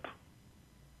relationship,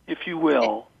 if you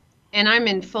will. And I'm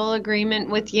in full agreement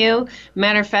with you.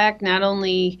 Matter of fact, not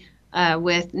only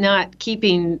with not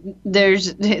keeping,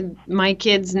 my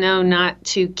kids know not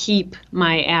to keep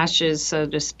my ashes, so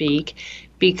to speak,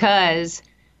 because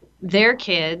their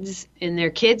kids and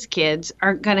their kids' kids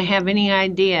aren't going to have any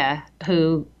idea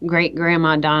who great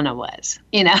grandma Donna was,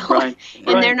 Right.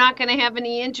 And they're not going to have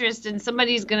any interest, and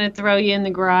somebody's going to throw you in the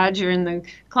garage or in the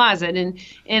closet.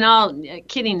 And all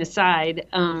kidding aside,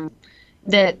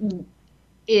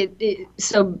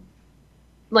 so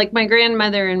like my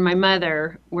grandmother and my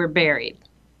mother were buried.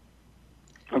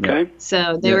 Okay.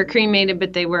 So they were cremated,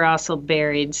 but they were also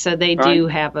buried. So they do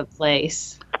have a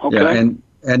place. Okay. Yeah,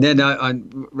 and then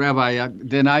Rabbi,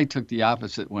 then I took the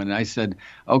opposite one. I said,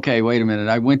 okay, wait a minute.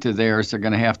 I went to theirs. They're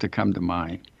going to have to come to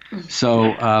mine.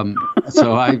 So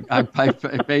I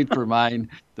paid for mine,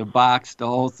 the box, the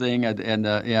whole thing, and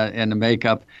the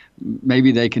makeup.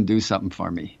 Maybe they can do something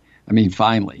for me. I mean,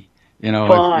 finally.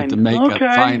 Fine. If the makeup,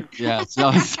 okay. fine, yeah.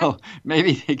 So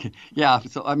maybe they can, yeah.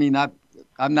 So I mean,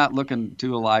 I'm not looking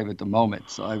too alive at the moment,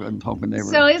 so I'm hoping they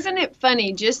were. So isn't it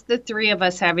funny? Just the three of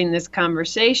us having this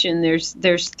conversation.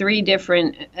 There's three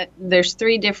different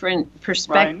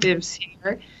perspectives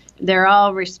here. They're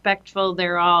all respectful.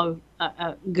 They're all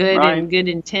good and good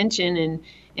intention,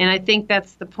 and I think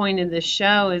that's the point of the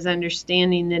show, is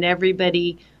understanding that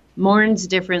everybody mourns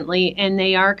differently, and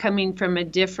they are coming from a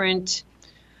different,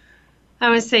 I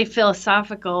would say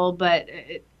philosophical, but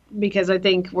because I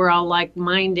think we're all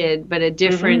like-minded, but a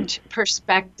different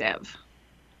perspective.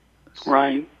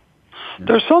 Right.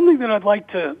 There's something that I'd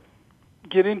like to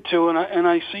get into, and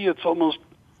I see it's almost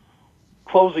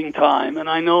closing time, and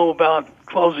I know about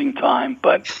closing time,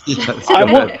 but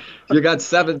you got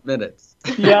 7 minutes.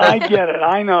 Yeah, I get it.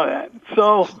 I know that.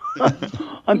 So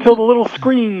until the little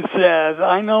screen says,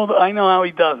 I know how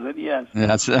he does it. Yes.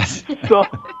 That's so.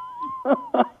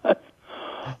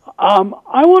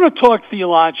 I want to talk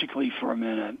theologically for a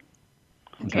minute.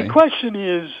 Okay. The question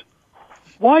is,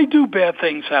 why do bad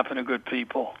things happen to good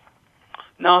people?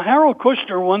 Now, Harold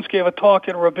Kushner once gave a talk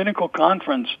at a rabbinical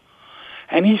conference,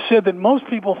 and he said that most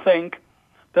people think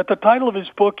that the title of his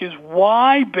book is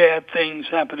Why Bad Things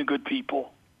Happen to Good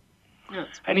People.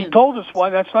 And he told us why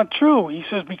that's not true. He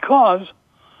says, because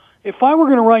if I were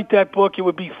going to write that book, it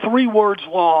would be 3 words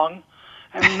long,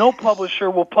 and no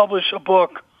publisher will publish a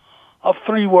book of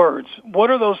 3 words. What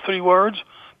are those 3 words?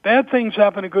 Bad things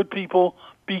happen to good people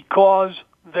because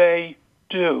they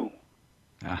do.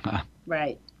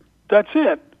 Right. That's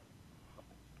it.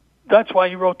 That's why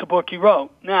he wrote the book he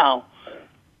wrote. Now,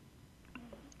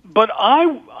 but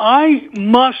I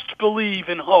must believe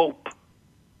in hope.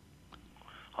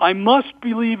 I must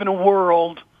believe in a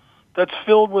world that's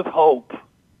filled with hope.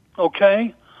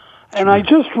 Okay? And I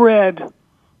just read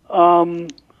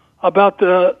about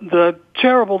the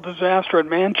terrible disaster at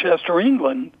Manchester,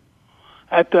 England,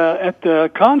 at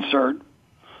the concert.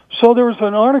 So there was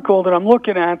an article that I'm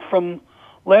looking at from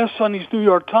last Sunday's New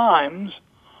York Times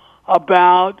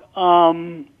about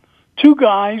 2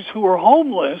 guys who are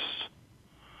homeless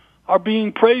are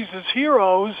being praised as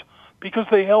heroes because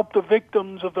they helped the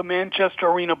victims of the Manchester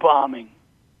Arena bombing.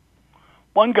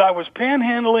 One guy was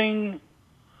panhandling,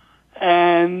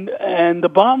 and the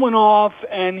bomb went off,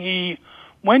 and he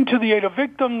went to the aid of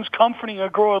victims, comforting a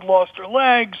girl who had lost her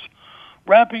legs,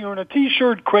 wrapping her in a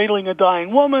T-shirt, cradling a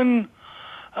dying woman.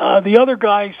 The other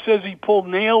guy says he pulled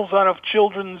nails out of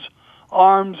children's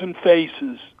arms and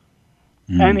faces.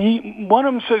 And one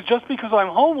of them says, just because I'm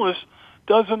homeless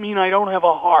doesn't mean I don't have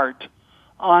a heart.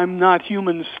 I'm not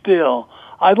human still.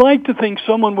 I'd like to think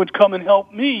someone would come and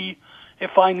help me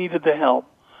if I needed the help.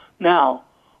 Now,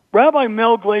 Rabbi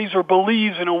Mel Glazer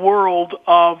believes in a world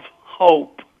of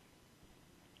hope.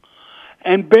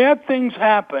 And bad things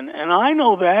happen, and I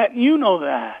know that, and you know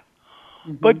that.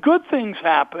 But good things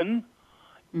happen,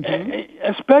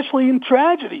 especially in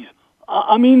tragedies.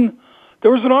 I mean, there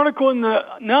was an article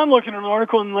now I'm looking at an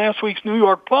article in last week's New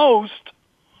York Post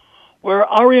where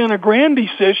Ariana Grande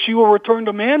says she will return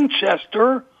to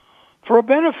Manchester for a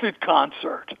benefit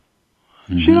concert.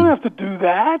 She doesn't have to do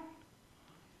that,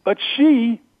 but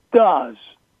she does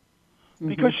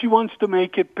because she wants to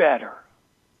make it better.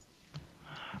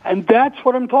 And that's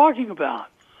what I'm talking about.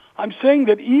 I'm saying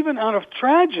that even out of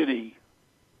tragedy,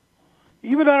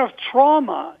 even out of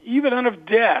trauma, even out of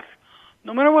death,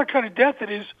 no matter what kind of death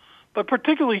it is, but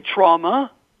particularly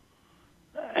trauma,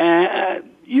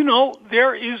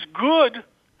 there is good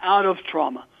out of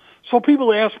trauma. So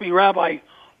people ask me, Rabbi,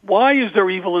 why is there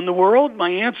evil in the world? My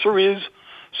answer is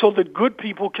so that good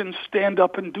people can stand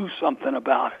up and do something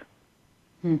about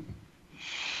it.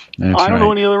 I don't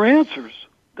know any other answers.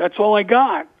 That's all I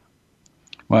got.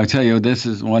 Well, I tell you, this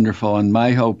is wonderful, and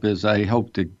my hope is I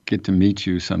hope to get to meet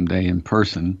you someday in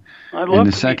person. I'd love to meet you. And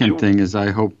the second thing is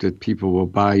I hope that people will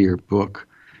buy your book,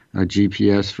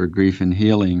 GPS for Grief and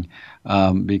Healing,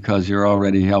 because you're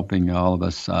already helping all of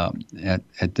us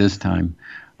at this time.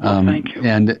 Thank you.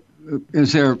 And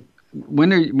is there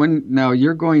now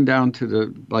you're going down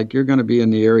to you're going to be in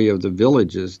the area of the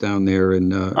villages down there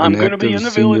in I'm going to be in the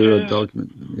villages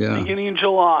beginning in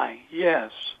July.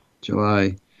 Yes.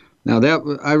 July. Now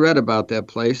I read about that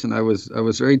place, and I was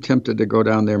very tempted to go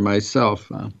down there myself.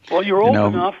 Well, you're old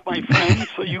enough, my friend,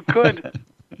 so you could.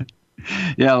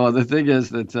 Yeah, well, the thing is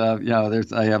that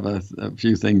I have a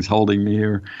few things holding me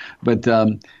here, but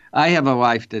I have a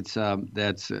wife that's got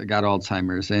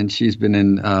Alzheimer's, and she's been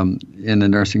in the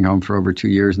nursing home for over 2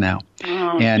 years now.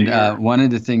 One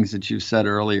of the things that you said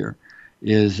earlier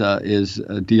is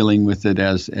dealing with it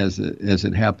as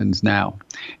it happens now,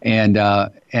 and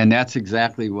that's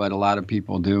exactly what a lot of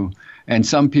people do. And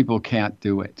some people can't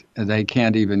do it. They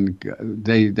can't even.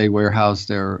 They warehouse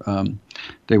their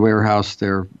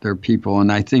people,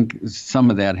 and I think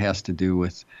some of that has to do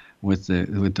with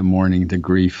the mourning, the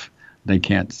grief. They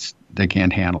can't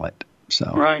handle it.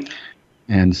 So right.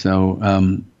 And so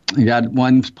you got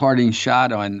one parting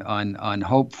shot on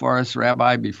hope for us,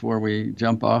 Rabbi, before we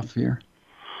jump off here.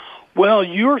 Well,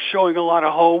 you're showing a lot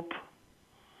of hope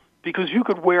because you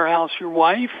could warehouse your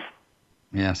wife.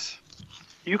 Yes.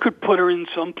 You could put her in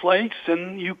some place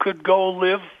and you could go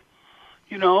live,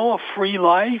 a free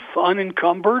life,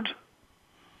 unencumbered.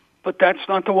 But that's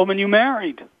not the woman you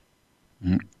married.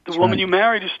 The woman you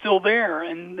married is still there,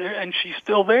 and she's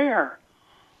still there,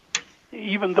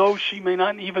 even though she may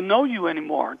not even know you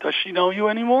anymore. Does she know you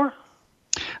anymore?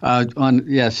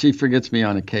 She forgets me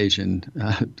on occasion,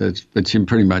 but she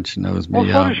pretty much knows me. Well,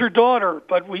 so does your daughter,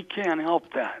 but we can't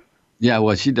help that. Yeah,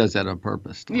 well, she does that on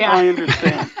purpose. Yeah, I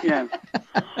understand. Yeah,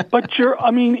 but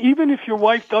even if your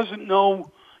wife doesn't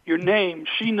know your name,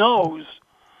 she knows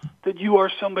that you are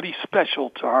somebody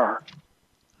special to her.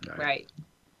 Right.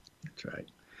 That's right.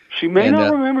 She may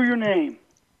not remember your name.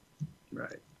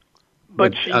 Right.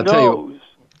 But she I'll knows. Tell you,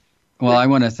 well, I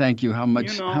want to thank you how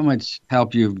much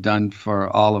help you've done for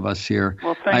all of us here.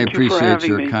 Well, I thank you for appreciate having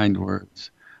your me. kind words.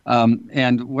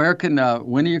 And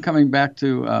when are you coming back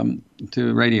to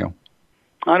radio?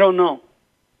 I don't know.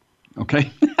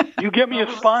 Okay. You get me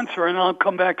a sponsor, and I'll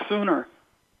come back sooner.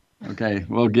 Okay,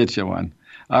 we'll get you one.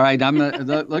 All right.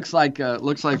 Looks like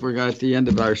we're at the end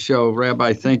of our show.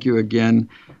 Rabbi, thank you again.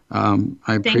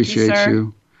 I appreciate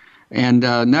you. And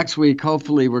next week,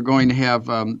 hopefully, we're going to have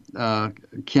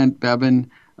Kent Bevan,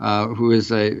 who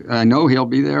is I know he'll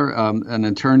be there, an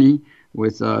attorney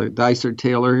with Dicer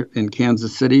Taylor in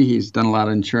Kansas City. He's done a lot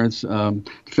of insurance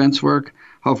defense work.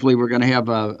 Hopefully, we're going to have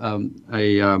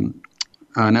an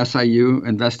SIU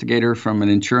investigator from an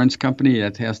insurance company.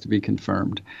 That has to be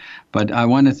confirmed. But I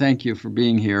want to thank you for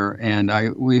being here, and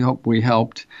we hope we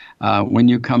helped. When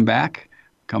you come back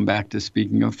to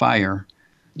Speaking of Fire.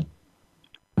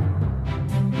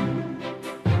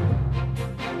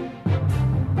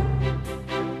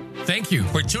 Thank you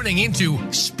for tuning into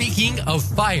Speaking of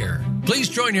Fire. Please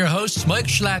join your hosts Mike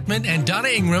Schlattman and Donna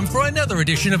Ingram for another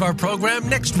edition of our program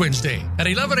next Wednesday at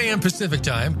 11 a.m. Pacific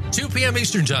Time, 2 p.m.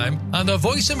 Eastern Time on the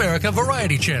Voice America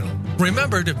Variety Channel.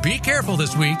 Remember to be careful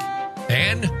this week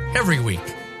and every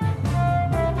week.